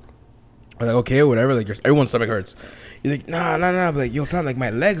on. I'm like, okay, whatever. Like, everyone's stomach hurts. He's like, nah. But like, yo, fam, like, my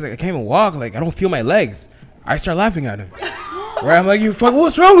legs, like, I can't even walk. Like, I don't feel my legs. I start laughing at him. Right? I'm like, you fuck,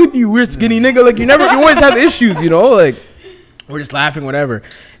 what's wrong with you, weird skinny nigga? Like, you always have issues, you know? Like, We're just laughing, whatever.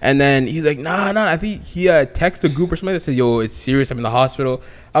 And then he's like, nah. I think he texted a group or something that said, yo, it's serious. I'm in the hospital.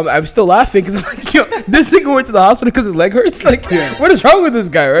 I'm still laughing because I'm like, yo, this nigga went to the hospital because his leg hurts. Like, what is wrong with this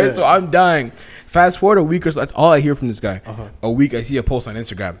guy, right? Yeah. So I'm dying. Fast forward a week or so. That's all I hear from this guy. A week, I see a post on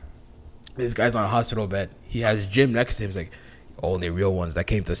Instagram. This guy's on a hospital bed. He has Jim next to him. He's like, only real ones that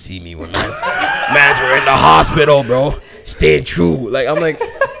came to see me when mans were in the hospital, bro. Staying true. Like, I'm like,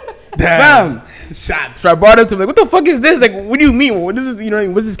 damn. Shots. So I brought him to him, like, what the fuck is this? Like, what do you mean? What is this? You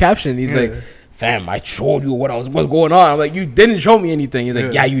know, what's his caption? He's like, fam, I showed you what's going on. I'm like, you didn't show me anything. He's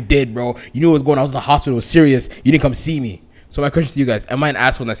like, yeah, you did, bro. You knew what was going on. I was in the hospital. It was serious. You didn't come see me. So my question to you guys, am I an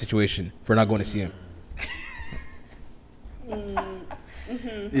asshole in that situation for not going to see him?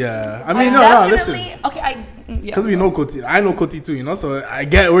 Yeah, I mean, no, listen. Okay, Because we know Koti. I know Koti too, you know, so I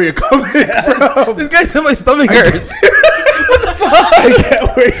get where you're coming from. This guy said my stomach hurts. I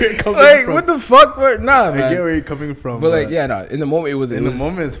get where you're coming Like, from. what the fuck? Nah, I man. get where you're coming from. But like, yeah, no. In the moment, it was. in the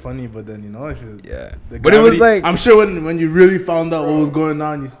moment, it's funny, but then, you know, if you, Yeah. the But it was gravity- like. I'm sure when you really found out what was going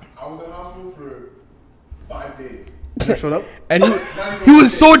on, I was in the hospital for 5 days. you showed up. And he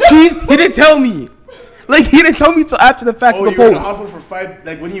was so cheesed. He didn't tell me. Like, he didn't tell me till after the fact Oh, of you the were in the post. hospital for 5.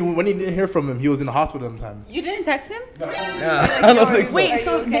 Like when you didn't hear from him, he was in the hospital sometimes. You didn't text him? Yeah, I don't think so. Wait, Are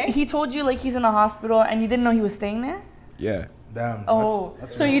so you okay? he told you like he's in a hospital and you didn't know he was staying there? Yeah. Damn. Oh,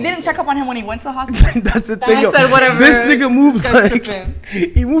 that's so you didn't check up on him when he went to the hospital? That's the That thing, I yo. said whatever. This nigga moves Guys like tripping.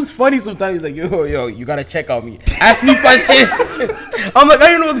 he moves funny sometimes. He's like, yo, you gotta check on me. Ask me questions. I'm like,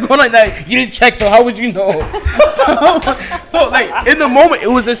 I don't know what's going on. Like, you didn't check, so how would you know? So like in the moment, it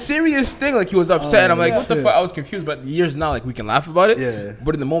was a serious thing. Like he was upset, and I'm like, what the shit. fuck? I was confused. But years now, like we can laugh about it. Yeah.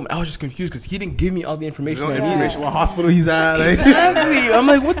 But in the moment, I was just confused because he didn't give me all the information. No I needed. information. What hospital he's at? Like, Exactly. I'm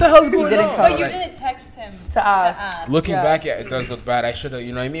like, what the hell's going didn't on? come. But you Like, didn't text him To us. ask. Looking Yeah. back, yeah, it does look bad. I should have,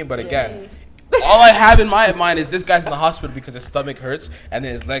 you know what I mean? But again, all I have in my mind is this guy's in the hospital because his stomach hurts and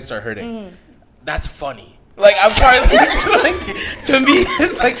then his legs are hurting. That's funny. Like, I'm trying like, to me,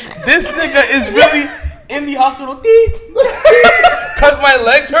 it's like, this nigga is really in the hospital because my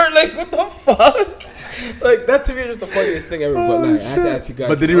legs hurt. Like, what the fuck? Like, that to me is just the funniest thing ever. But like, I have to ask you guys.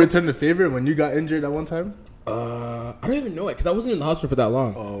 but did he you know, return the favor when you got injured at one time? I don't even know it because I wasn't in the hospital for that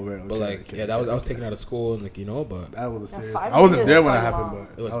long. Oh, right. But like, yeah, I was taken out of school and like, you know, but That was a serious. 5 I wasn't days there is when that quite happened, long.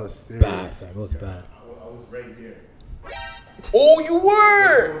 but it was, that was serious. bad. Sam. It was bad. I was right there. Oh, you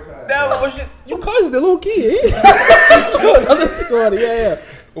were. That was you caused the low key. Eh? Another thing about it, yeah.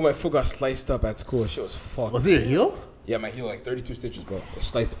 Oh, my foot got sliced up at school. Shit was fucked. Was it your heel? Yeah, my heel like 32 stitches, bro. It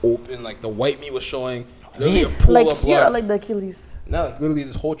sliced open, like the white meat was showing. Literally a pool Like of here, or blood. like the Achilles. No, like literally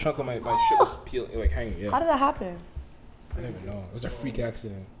this whole chunk of my shit was peeling, like hanging. Yeah, How did that happen? I don't even know. It was a freak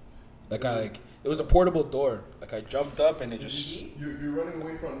accident. Like it was a portable door. Like I jumped up and it just You're running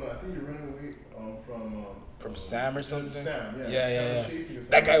away from. I think you're running away from Sam or something. Sam, yeah. Yeah, Sam yeah, was chasing you.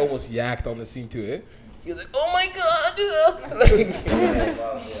 That guy almost yacked on the scene too, eh? He was like, "Oh my god!"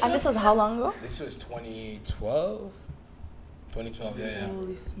 Like, And this was how long ago? this was 2012. 2012, yeah.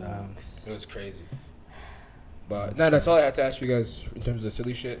 Holy smokes. It was crazy. But nah, that's all I had to ask you guys in terms of the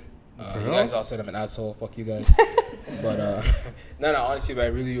silly shit. You real? guys all said I'm an asshole. Fuck you guys. But no, honestly, but I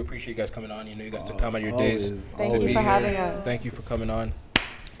really appreciate you guys coming on. You know, you guys took time out of your days. Always, Thank to you be for here. having us. Thank you for coming on.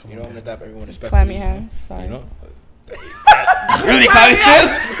 You know, I'm gonna tap everyone respectfully. Clap me hands. Sorry. You know, really clap your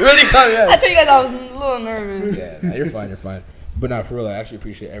hands. Really clap your I hands. told you guys I was a little nervous. Yeah, nah, you're fine. You're fine. But nah, for real, I actually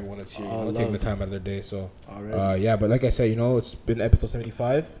appreciate everyone that's here. You know, taking the love. time out of their day. So, Already. yeah. But like I said, you know, it's been episode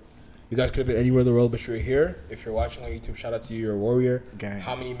 75. You guys could have been anywhere in the world, but you're here. If you're watching on YouTube, shout out to you. You're a warrior. Gang.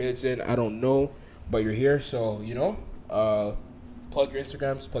 How many minutes in? I don't know, but you're here. So you know, plug your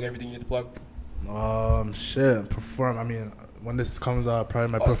Instagrams. Plug everything you need to plug. Shit. Perform. I mean, when this comes out,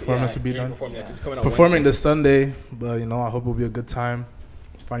 probably my performance will be done. Performing Wednesday. this Sunday, but you know, I hope it'll be a good time.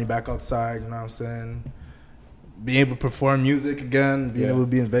 Finally back outside, you know what I'm saying? Being able to perform music again, being Yeah. able to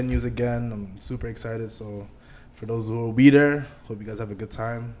be in venues again, I'm super excited. So, for those who will be there, hope you guys have a good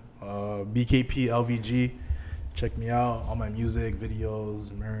time. BKP LVG, check me out. All my music,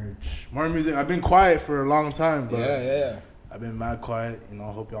 videos, merch, more music. I've been quiet for a long time, but Yeah. I've been mad quiet. You know,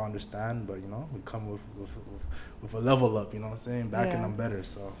 I hope y'all understand, but you know, we come with a level up. You know what I'm saying? Back and Yeah. I'm better.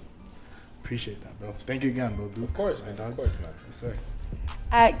 So. Appreciate that, bro. Thank you again, bro. Dude. Of course, man. Of course, man. Yes, sir.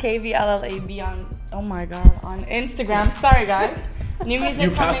 At KVLLAB on, oh my god, on Instagram. Sorry, guys. New music You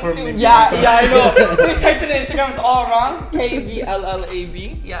coming platform soon. name. Yeah, I know. We typed in the Instagram, it's all wrong.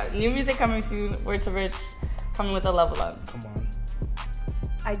 KVLLAB. Yeah, new music coming soon. Word to Rich, coming with a level up. Come on.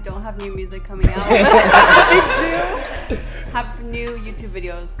 I don't have new music coming out. I do have new YouTube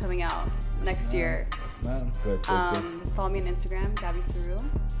videos coming out next year. Yes, man. Good. Follow me on Instagram, Gabby Saru.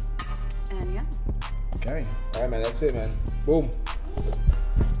 And yeah. Okay. All right, man. That's it, man. Boom.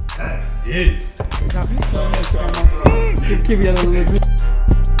 That's it. Keep it a little bit.